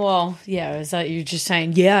mean, well, yeah, is that you're just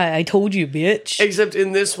saying, yeah, I told you, bitch. Except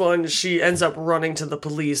in this one, she ends up running to the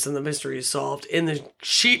police and the mystery is solved. In the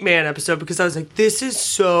Sheep Man episode, because I was like, this is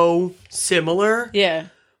so similar. Yeah.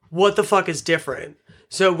 What the fuck is different?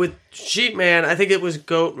 So with Sheep Man, I think it was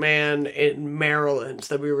Goat Man in Maryland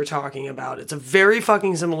that we were talking about. It's a very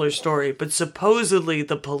fucking similar story, but supposedly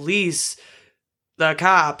the police, the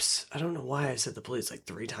cops, I don't know why I said the police like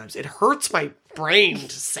 3 times. It hurts my brain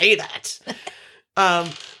to say that.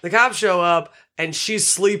 The cops show up and she's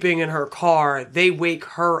sleeping in her car. They wake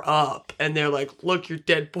her up and they're like, look, your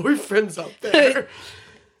dead boyfriend's up there.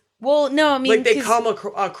 Well, no, I mean... Like, they come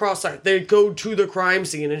across that. They go to the crime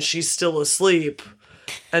scene and she's still asleep.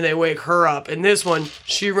 And they wake her up. In this one,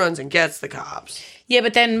 she runs and gets the cops. Yeah,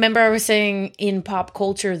 but then remember I was saying in pop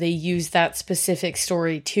culture, they use that specific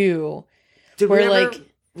story too. Did where, we ever like,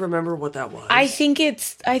 remember what that was? I think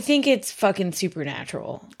it's fucking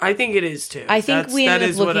supernatural. I think it is too. I think we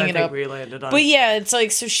ended up looking it up. We landed on. But yeah, it's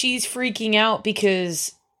like, so she's freaking out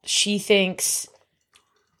because she thinks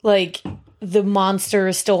like the monster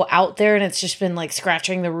is still out there and it's just been like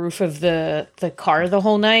scratching the roof of the car the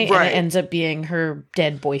whole night. Right. And it ends up being her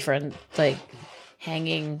dead boyfriend, like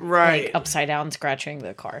hanging Right. like, upside down, scratching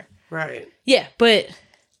the car. Right. Yeah, but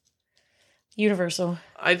Universal.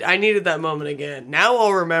 I needed that moment again. Now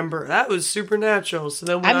I'll remember. That was supernatural. So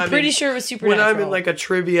then when I'm pretty sure it was when supernatural. I'm in like a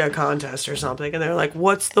trivia contest or something and they're like,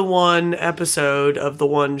 what's the one episode of the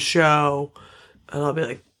one show? And I'll be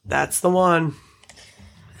like, that's the one.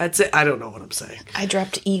 That's it. I don't know what I'm saying. I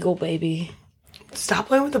dropped Eagle Baby. Stop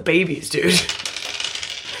playing with the babies, dude.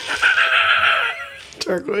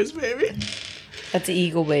 Turquoise baby. That's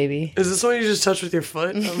Eagle Baby. Is this one you just touched with your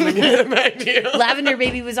foot? I'm gonna give it back to you. Lavender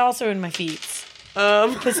Baby was also in my feet.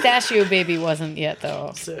 Pistachio Baby wasn't yet,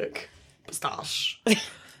 though. Sick. Pistache.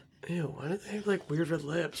 Ew, why do they have like weird red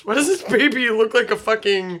lips? Why does this baby look like a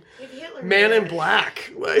fucking man in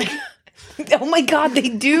black? Like, Oh my god, they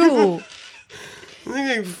do!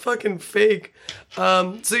 like fucking fake.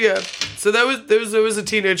 So yeah, so there was a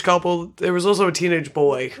teenage couple. There was also a teenage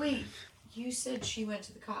boy. Wait, you said she went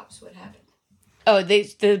to the cops. What happened? Oh,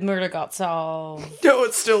 the murder got solved. No,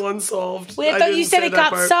 it's still unsolved. Wait, I thought you didn't said say it that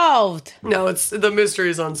got part. solved. No, it's the mystery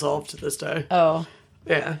is unsolved to this day. Oh,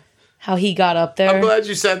 Yeah. how he got up there. I'm glad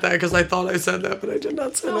you said that because I thought I said that, but I did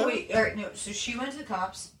not say Oh that. wait, all right, no. So she went to the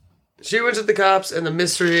cops. She went to the cops, and the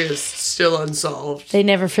mystery is still unsolved. They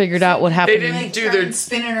never figured out what happened. They didn't Like do try their. and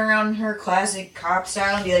spinning around her classic cop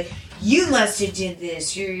style and be like, "You must have did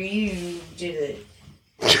this. You did it."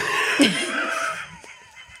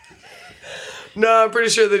 No, I'm pretty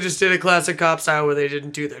sure they just did a classic cop style where they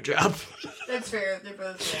didn't do their job. That's fair. They're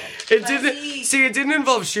both bad. It didn't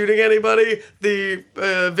involve shooting anybody. The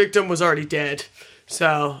victim was already dead.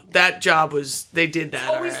 So that job they did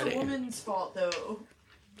that Always already. the woman's fault, though.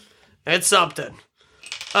 It's something.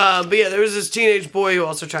 But yeah, there was this teenage boy who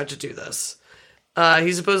also tried to do this.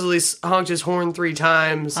 He supposedly honked his horn 3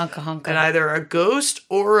 times. Honka honka. And either a ghost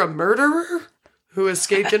or a murderer who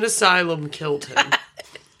escaped an asylum killed him.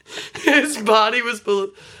 His body was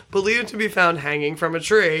believed to be found hanging from a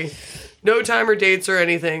tree. No time or dates or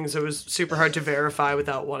anything, so it was super hard to verify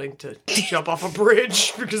without wanting to jump off a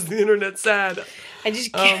bridge because the internet's sad. I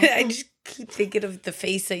just keep thinking of the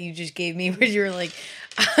face that you just gave me where you were like,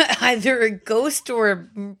 either a ghost or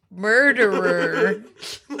a murderer.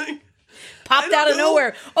 Like, Popped out of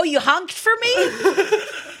nowhere. Oh, you honked for me?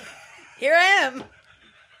 Here I am.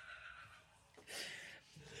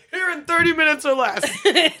 Here in 30 minutes or less.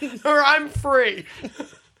 Or I'm free.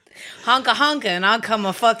 Honka honka, and I'll come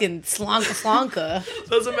a fucking slonka slonka.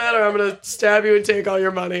 Doesn't matter. I'm going to stab you and take all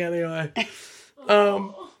your money anyway.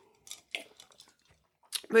 But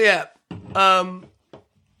yeah.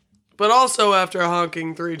 But also after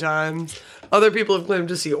honking 3 times, other people have claimed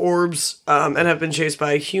to see orbs and have been chased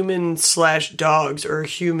by human/dogs or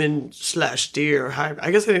human/deer.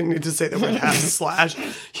 I guess I didn't need to say the word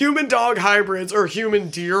 / human-dog hybrids or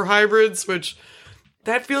human-deer hybrids, which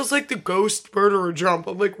that feels like the ghost murderer jump.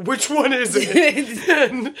 I'm like, which one is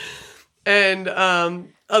it? and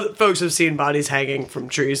other folks have seen bodies hanging from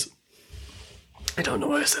trees. I don't know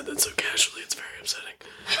why I said that so casually. It's very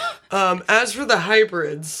upsetting. As for the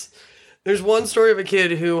hybrids, there's one story of a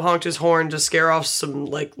kid who honked his horn to scare off some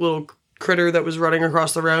like little critter that was running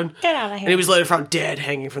across the road. Get out of here. And he was later found dead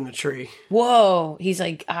hanging from the tree. Whoa. He's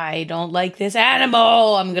like, I don't like this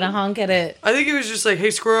animal. I'm going to honk at it. I think he was just like,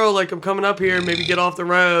 hey, squirrel, like, I'm coming up here, maybe get off the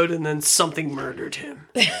road, and then something murdered him.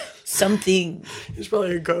 Something. He's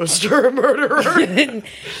probably a ghost or a murderer. It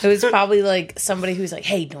was probably like somebody who's like,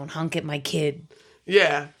 hey, don't honk at my kid.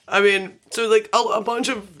 Yeah. I mean, so like a bunch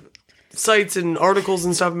of sites and articles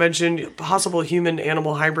and stuff mentioned possible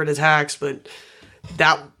human-animal hybrid attacks, but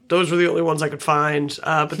those were the only ones I could find.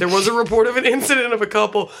 But there was a report of an incident of a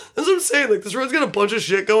couple. That's what I'm saying. Like, this road's got a bunch of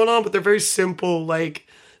shit going on, but they're very simple, like,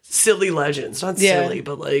 silly legends. Not silly,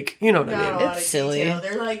 but, like, you know what I mean. It's silly.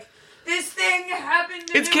 They're like, this thing happened and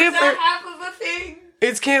It's it was campfire- a half of a thing.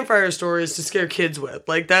 It's campfire stories to scare kids with.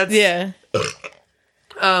 Like, that's... Yeah.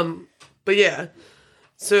 But yeah.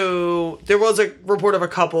 So there was a report of a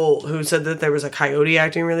couple who said that there was a coyote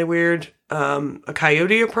acting really weird. A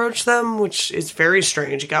coyote approached them, which is very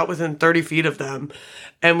strange. It got within 30 feet of them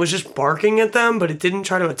and was just barking at them, but it didn't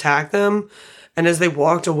try to attack them. And as they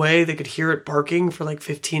walked away, they could hear it barking for like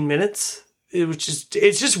 15 minutes. It's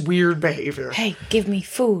just weird behavior. Hey, give me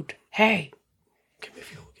food. Hey. Give me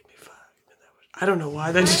fuel, give me fire. I don't know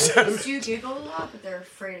why that just happened. Coyotes do giggle a lot, but they're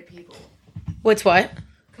afraid of people. What's what?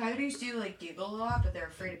 Coyotes do like giggle a lot, but they're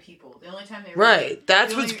afraid of people. The only time they Right.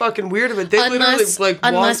 That's what's fucking weird of it. They literally like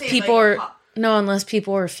unless walk. people like, are unless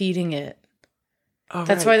people are feeding it. Oh,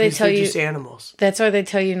 that's why they 'cause tell they're you- just animals. That's why they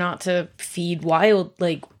tell you not to feed wild,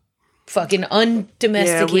 like fucking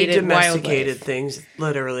undomesticated Yeah, we domesticated wildlife. things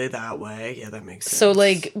literally that way. Yeah, that makes sense. So,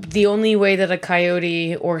 like, the only way that a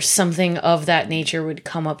coyote or something of that nature would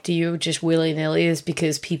come up to you just willy nilly is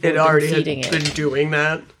because people it have already been had feeding it. been doing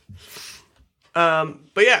that.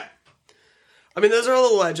 But yeah, I mean, those are all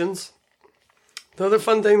the legends. The other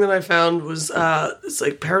fun thing that I found was this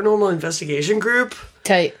like paranormal investigation group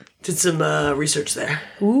Tight. did some research there.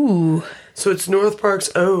 Ooh. So it's North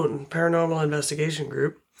Park's own paranormal investigation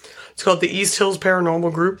group. It's called the East Hills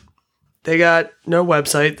Paranormal Group. They got no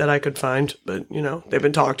website that I could find, but you know they've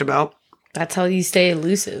been talked about. That's how you stay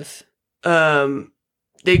elusive.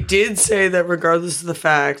 They did say that regardless of the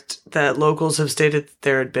fact that locals have stated that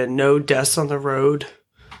there had been no deaths on the road.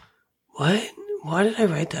 What? Why did I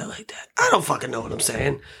write that like that? I don't fucking know what I'm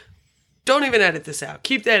saying. Don't even edit this out.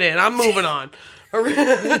 Keep that in. I'm moving on.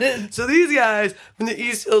 So these guys from the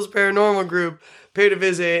East Hills Paranormal Group paid a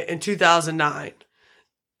visit in 2009.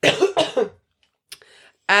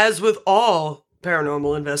 As with all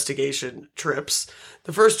paranormal investigation trips,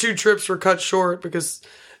 the first 2 trips were cut short because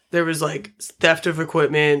there was like theft of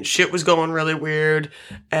equipment, shit was going really weird,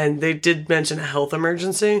 and they did mention a health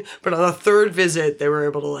emergency. But on the 3rd visit, they were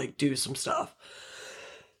able to like do some stuff.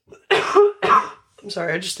 I'm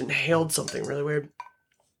sorry, I just inhaled something really weird.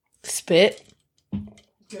 Spit.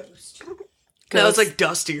 Ghost. That was like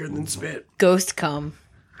dustier than spit. Ghost cum.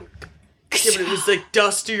 Yeah, but it was like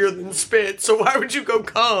dustier than spit, so why would you go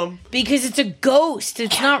cum? Because it's a ghost.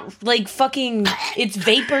 It's not like fucking. It's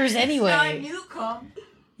vapors anyway. I knew cum.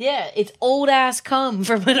 Yeah, it's old ass cum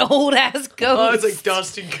from an old ass ghost. Oh, it's like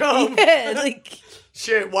dusty cum. Yeah, like.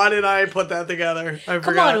 Shit, why did I put that together? I Come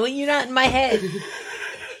forgot. on, when you're not in my head.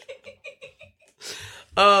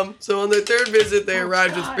 So on their third visit, they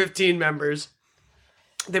arrived with 15 members.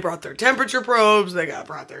 They brought their temperature probes, they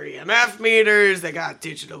brought their EMF meters, they got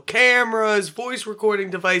digital cameras, voice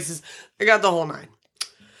recording devices, they got the whole nine.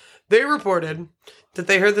 They reported that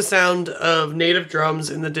they heard the sound of native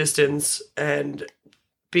drums in the distance and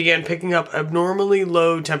began picking up abnormally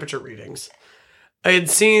low temperature readings. I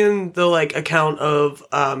had seen the account of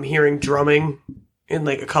hearing drumming in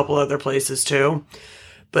a couple other places too,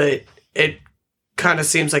 but it kind of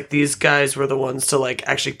seems like these guys were the ones to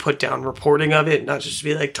actually put down reporting of it, not just to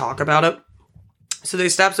be talk about it. So they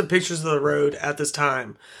snapped some pictures of the road at this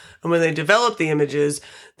time, and when they developed the images,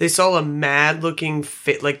 they saw a mad looking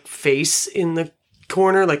face in the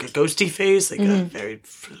corner, like a ghosty face, a very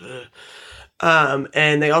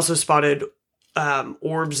and they also spotted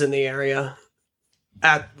orbs in the area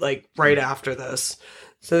at right after this.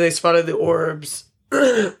 So they spotted the orbs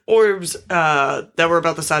that were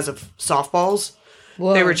about the size of softballs.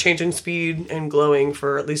 Whoa. They were changing speed and glowing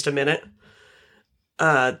for at least a minute.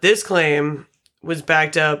 This claim was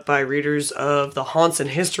backed up by readers of the Haunts and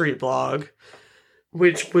History blog,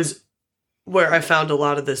 which was where I found a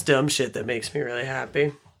lot of this dumb shit that makes me really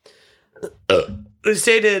happy. They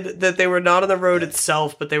stated that they were not on the road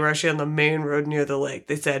itself, but they were actually on the main road near the lake.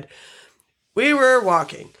 They said, "We were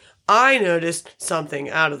walking. I noticed something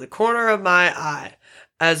out of the corner of my eye.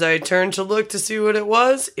 As I turned to look to see what it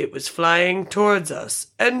was flying towards us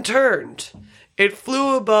and turned. It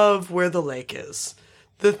flew above where the lake is.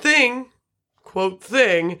 The thing, quote,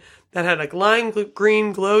 thing, that had a lime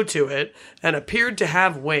green glow to it and appeared to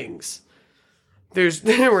have wings.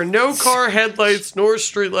 There were no car headlights nor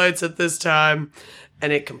streetlights at this time,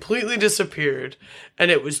 and it completely disappeared.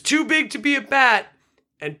 And it was too big to be a bat,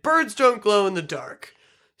 and birds don't glow in the dark."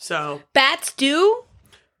 So Bats do?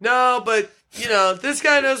 no, but this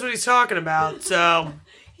guy knows what he's talking about, so.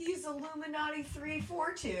 He's Illuminati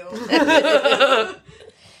 342.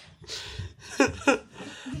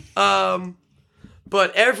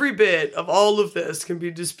 But every bit of all of this can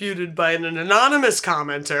be disputed by an anonymous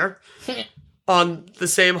commenter on the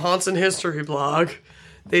same Haunts and History blog.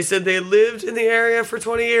 They said they lived in the area for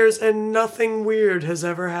 20 years and nothing weird has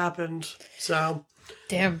ever happened. So,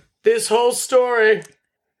 Damn. this whole story,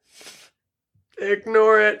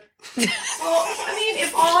 ignore it. Well, I mean,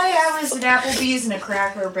 if all I have is an Applebee's and a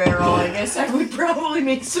Cracker Barrel, I guess I would probably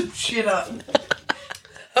make some shit up.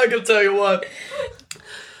 I can tell you what.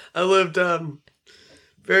 I lived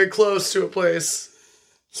very close to a place.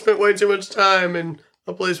 Spent way too much time in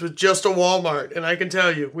a place with just a Walmart, and I can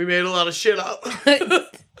tell you, we made a lot of shit up.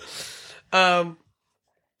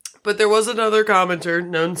 But there was another commenter,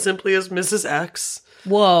 known simply as Mrs. X,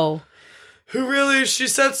 Whoa. she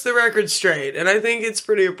sets the record straight, and I think it's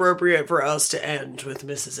pretty appropriate for us to end with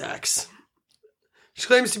Mrs. X. She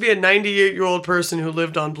claims to be a 98-year-old person who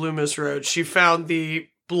lived on Blue Mist Road. She found the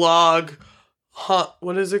blog,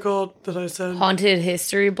 what is it called that I said? Haunted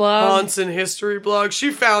History blog? Haunts and History blog.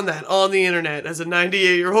 She found that on the internet as a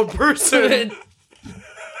 98-year-old person.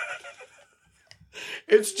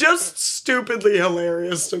 It's just stupidly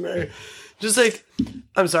hilarious to me. Just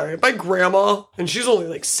I'm sorry, if my grandma, and she's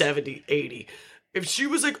only 70, 80, if she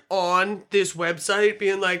was on this website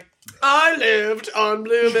being I lived on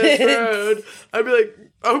Blue Mist Road, I'd be like,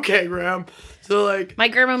 okay, Graham. So My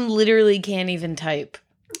grandma literally can't even type.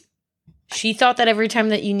 She thought that every time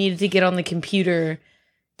that you needed to get on the computer,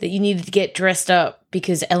 that you needed to get dressed up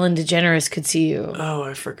because Ellen DeGeneres could see you. Oh,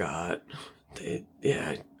 I forgot.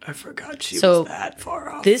 I forgot she So, was that far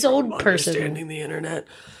off. this from old person- understanding the internet.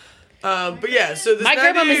 But yeah, so this My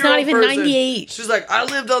grandma was not 98-year-old even person, 98. She's like, I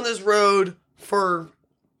lived on this road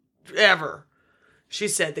forever. She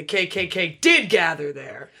said the KKK did gather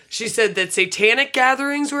there. She said that satanic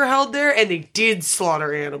gatherings were held there and they did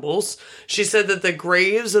slaughter animals. She said that the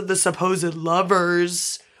graves of the supposed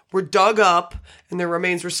lovers were dug up and their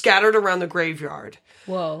remains were scattered around the graveyard.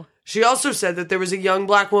 Whoa. She also said that there was a young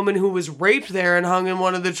black woman who was raped there and hung in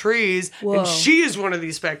one of the trees. Whoa. And she is one of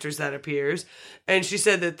these specters that appears. And she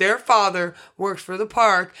said that their father worked for the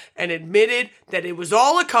park and admitted that it was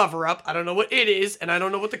all a cover-up. I don't know what it is, and I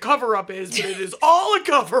don't know what the cover-up is, but it is all a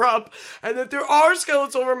cover-up. And that there are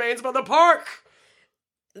skeletal remains by the park.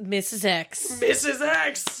 Mrs. X. Mrs.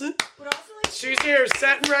 X. But also, She's here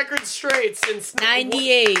setting records straight since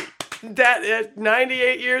 98. that at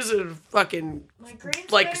 98 years of fucking My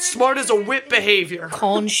grain's like better smart than as a the whip internet. behavior.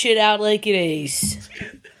 Calling shit out like it is.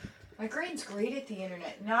 My grain's great at the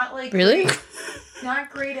internet. Not like Really? Not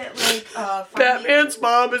great at like finding- Batman's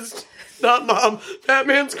mom is not mom.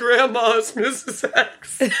 Batman's grandma is Mrs.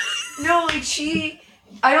 X. No, like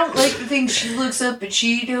I don't like the things she looks up, but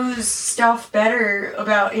she knows stuff better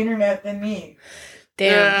about internet than me.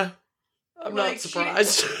 Damn. Yeah, I'm not Like,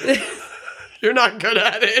 surprised. You're not good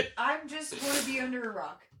at it. I'm just want to be under a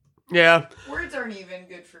rock. Yeah, Words aren't even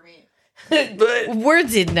good for me. but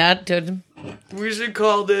Words did not do. we should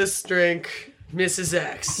call this drink Mrs.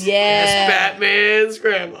 X. Yeah. That's Batman's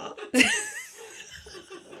grandma.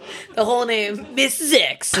 The whole name, Mrs.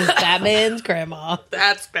 X, is Batman's grandma.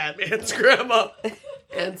 That's Batman's grandma.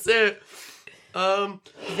 That's it.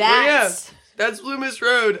 That's That's Blue Mist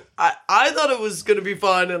Road. I thought it was going to be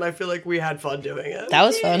fun, and I feel like we had fun doing it. that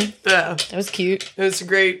was fun. Yeah. That was cute. It's a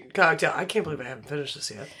great cocktail. I can't believe I haven't finished this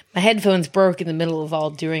yet. My headphones broke in the middle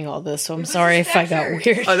of doing all this, so I'm sorry if I got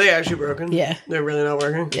specter. weird. Are they actually broken? Yeah. They're really not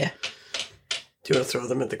working? Yeah. Do you want to throw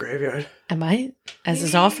them at the graveyard? I might, as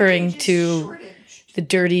Maybe an offering they just to shortage. the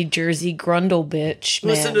dirty Jersey Grundle bitch.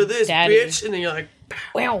 Man, Listen to this, Daddy. bitch. And then you're like,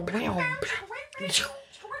 Wow, wow.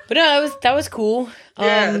 But no, that was cool.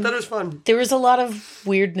 yeah, I thought it was fun. There was a lot of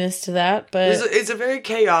weirdness to that, but It's a very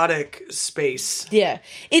chaotic space. yeah,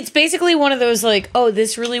 it's basically one of those like, oh,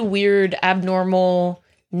 this really weird, abnormal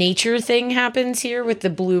nature thing happens here with the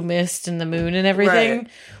blue mist and the moon and everything, Right.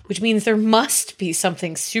 which means there must be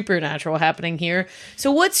something supernatural happening here.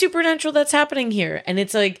 So what's supernatural that's happening here? And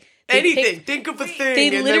it's like they Anything. picked- Think of a thing. They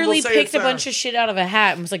and then literally we'll say picked it's a there. bunch of shit out of a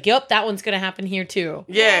hat and was like, "Yep, that one's gonna happen here too."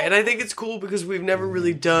 Yeah, and I think it's cool because we've never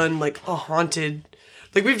really done like a haunted,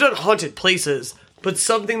 like we've done haunted places, but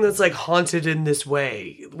something that's like haunted in this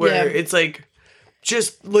way, where Yeah. it's like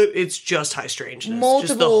it's just high strangeness,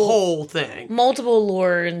 just the Multiple- whole thing. Multiple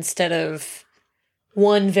lore instead of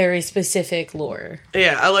one very specific lore.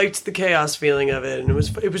 Yeah, I liked the chaos feeling of it, and it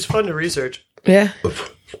was fun to research. Yeah.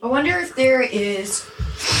 I wonder if there is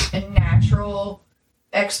a natural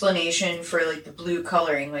explanation for like the blue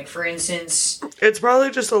coloring. Like for instance, It's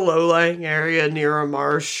probably just a low-lying area near a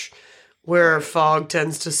marsh where fog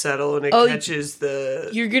tends to settle and it Oh, catches the.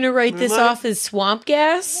 You're gonna write this Moonlight? off as swamp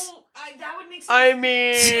gas? that would make sense. I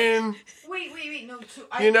mean, Wait, no.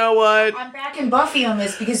 you know what? I'm backing Buffy on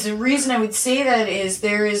this because the reason I would say that is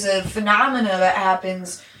there is a phenomena that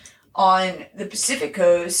happens on the Pacific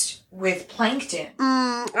coast with plankton.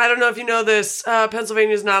 I don't know if you know this.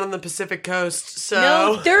 Pennsylvania's not on the Pacific coast, so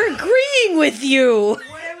No, they're agreeing with you. What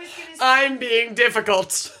I was gonna say, I'm being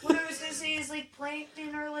difficult. what I was gonna say is like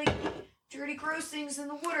plankton or like dirty, gross things in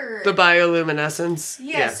the water. The bioluminescence.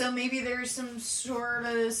 Yeah, so maybe there's some sort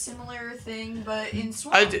of similar thing, but in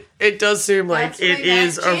swamp. It does seem like That's it my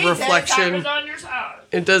is bad. a Jesus, I reflection. was on your side.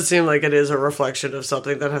 It does seem like it is a reflection of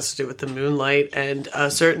something that has to do with the moonlight and a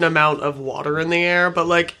certain amount of water in the air. But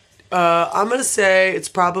like, I'm gonna say it's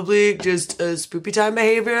probably just a spoopy time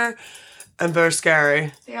behavior and very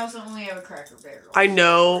scary. They also only have a Cracker Barrel. I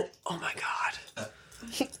know. Oh my god.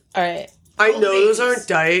 All right. I All know those babies.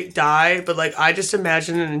 aren't die, but like I just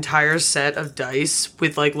imagine an entire set of dice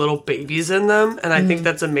with like little babies in them, and I think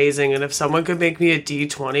that's amazing. And if someone could make me a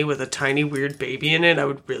D20 with a tiny weird baby in it, I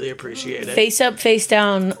would really appreciate it. Face up, face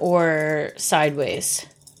down, or sideways.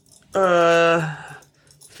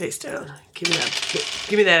 Face down. Give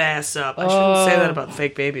me that ass up. I shouldn't say that about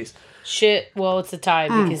fake babies. Shit. Well, it's a tie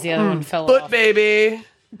because the other one fell Foot off. baby,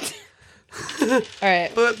 All right.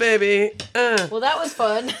 foot baby. Well, that was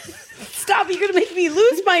fun. Stop! You're gonna make me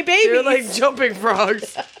lose my baby. You're like jumping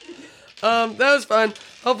frogs. That was fun.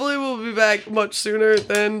 Hopefully we'll be back much sooner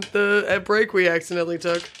than the break we accidentally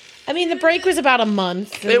took. I mean, the break was about a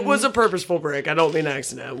month. It was a purposeful break. I don't mean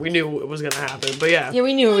accident. We knew it was going to happen. But yeah. Yeah,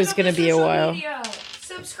 we knew it was gonna be a while.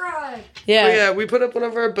 Subscribe. Yeah. But yeah, we put up one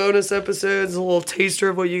of our bonus episodes, a little taster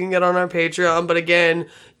of what you can get on our Patreon. But again,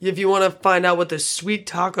 if you want to find out what the sweet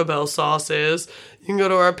Taco Bell sauce is, you can go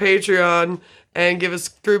to our Patreon and give us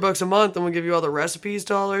 $3 a month, and we'll give you all the recipes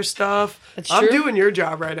to all our stuff. That's I'm true. doing your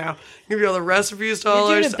job right now. Give you all the recipes to all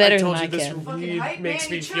You're our doing it better I told than you I this can. Fucking weed hype makes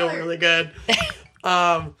man me and feel chiller. really good.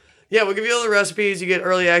 Yeah, we'll give you all the recipes. You get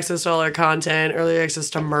early access to all our content, early access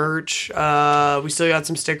to merch. We still got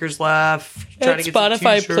some stickers left. Trying to get some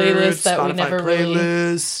Spotify t-shirts, playlist that we Spotify never really-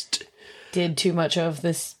 playlist. Did too much of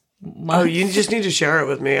this month. Oh, you just need to share it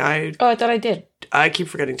with me. Oh, I thought I did. I keep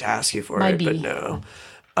forgetting to ask you for Might it, but be. no.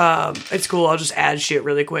 It's cool. I'll just add shit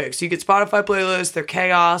really quick. So you get Spotify playlists. They're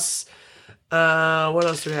chaos. What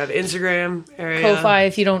else do we have? Instagram area. Ko-Fi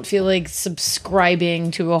if you don't feel like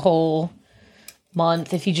subscribing to a whole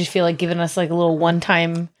month. If you just feel like giving us like a little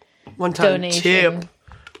one-time one-time donation. tip.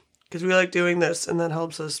 Because we like doing this, and that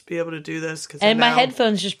helps us be able to do this. And my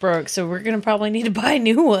headphones just broke, so we're going to probably need to buy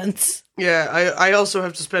new ones. Yeah, I also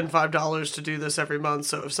have to spend $5 to do this every month,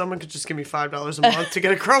 so if someone could just give me $5 a month to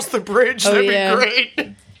get across the bridge, that'd be great.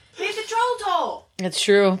 Pay the troll toll. It's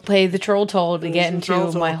true. Pay the troll toll to get into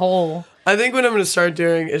troll toll. my hole. I think what I'm going to start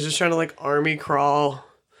doing is just trying to, like, army crawl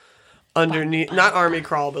underneath. Not army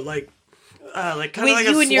crawl, but, like kind of With like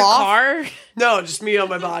you a in your sloth. car? No, just me on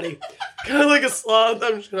my body. Kind of like a sloth.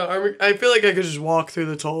 I'm just gonna army. I feel like I could just walk through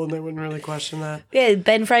the toll and they wouldn't really question that. Yeah,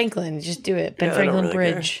 Ben Franklin. Just do it. Ben Yeah, I don't Franklin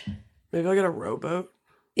really Bridge. Maybe I'll get a rowboat.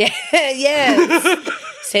 Yeah, yes.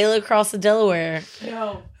 Sail across the Delaware.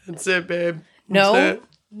 No. That's it, babe. No? That's it.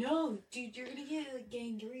 No, dude, you're gonna get like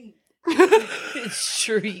gangrene. It's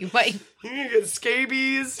true. You might You're gonna get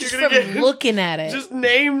scabies. just You're from gonna get looking at it. just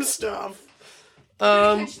name stuff.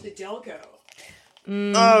 Catch the Delco.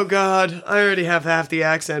 Oh God, I already have half the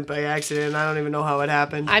accent by accident. I don't even know how it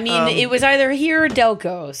happened. I mean, it was either here or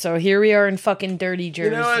Delco. So here we are in fucking dirty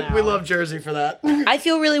Jersey. You know what? now. We love Jersey for that. I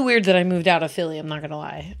feel really weird that I moved out of Philly. I'm not gonna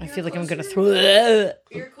lie. I feel like I'm gonna throw.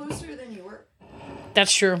 You're closer than you were.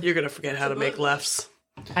 That's true. You're gonna forget how to make lefts.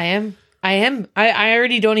 I am. I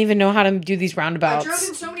already don't even know how to do these I drove roundabouts.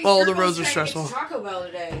 in so many Oh, the circles roads are trying to get stressful. to Taco Bell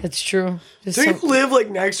today. It's true. Just Do you some- live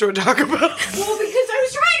like next door to Taco Bell? Well, because I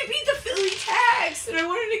was trying to beat the Philly tax, and I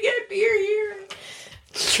wanted to get a beer here.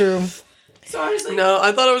 it's true. So I was like, No,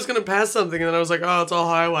 I thought I was gonna pass something, and then I was like, oh, it's all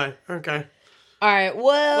highway. Okay. All right. Well,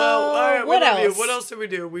 Well, all right. what we love else? you. What else did we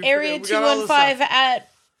do? We Area we got all this 215 stuff. at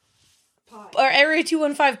or area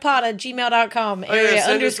 215pod at gmail.com. yeah, Area send us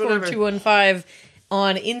underscore whatever. 215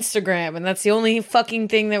 on Instagram, and that's the only fucking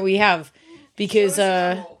thing that we have. Because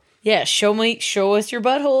yeah, show us your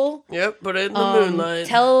butthole. Yep, put it in the moonlight.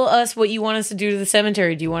 Tell us what you want us to do to the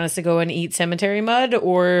cemetery. Do you want us to go and eat cemetery mud,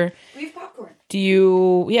 or leave popcorn. do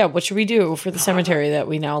you? Yeah, what should we do for the cemetery that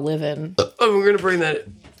we now live in? Oh, we're gonna bring that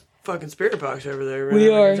fucking spirit box over there. We're We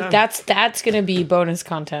gonna have a are. good time. That's gonna be bonus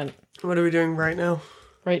content What are we doing right now?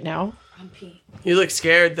 right now. I'm peeing. You look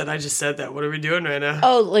scared that I just said that. What are we doing right now?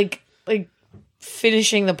 Oh, like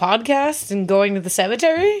finishing the podcast and going to the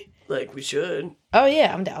cemetery. Like we should. Oh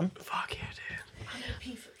yeah, I'm down. Fuck yeah, dude. I'm gonna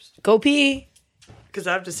pee first. Go pee. Because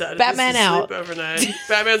I've decided Batman this is out. sleep overnight.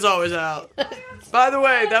 Batman's always out. By the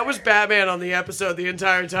way, that was Batman on the episode the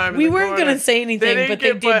entire time. in We the weren't corner. gonna say anything, didn't but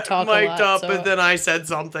they get did talk a mic'd lot, up, so- but then I said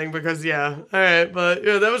something because yeah. All right, but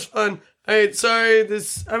yeah, that was fun. All right, sorry.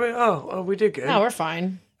 We did good. No, we're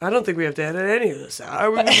fine. I don't think we have to edit any of this out. I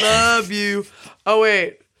would love you. Oh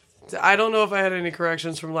wait, I don't know if I had any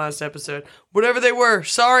corrections from last episode. Whatever they were,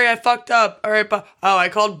 sorry, I fucked up. All right, but I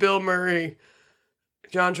called Bill Murray,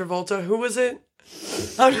 John Travolta. Who was it?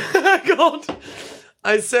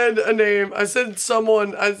 I said a name. I said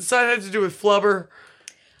someone. I said it had to do with Flubber.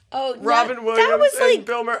 Oh, Robin Williams That was and like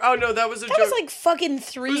Bill Murray. Oh no, that was a that joke. was like fucking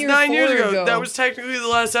 3 It was or 9 4 years ago. That was technically the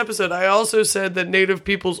last episode. I also said that Native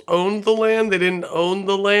peoples owned the land. They didn't own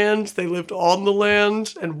the land. They lived on the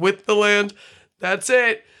land and with the land. That's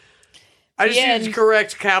it. I just The used end.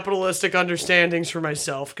 correct capitalistic understandings for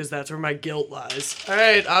myself because that's where my guilt lies. All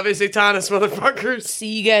right, obviously, Tanis, motherfuckers. See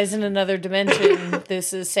you guys in another dimension.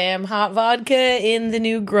 This is Sam Hot Vodka in the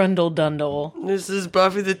new Grundle Dundle. This is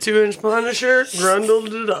Buffy the 2-inch Punisher.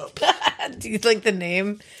 Grundled it up. Do you like the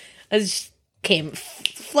name? I just came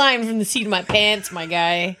flying from the seat of my pants, my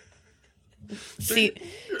guy. See,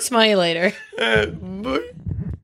 smell you later. Bye.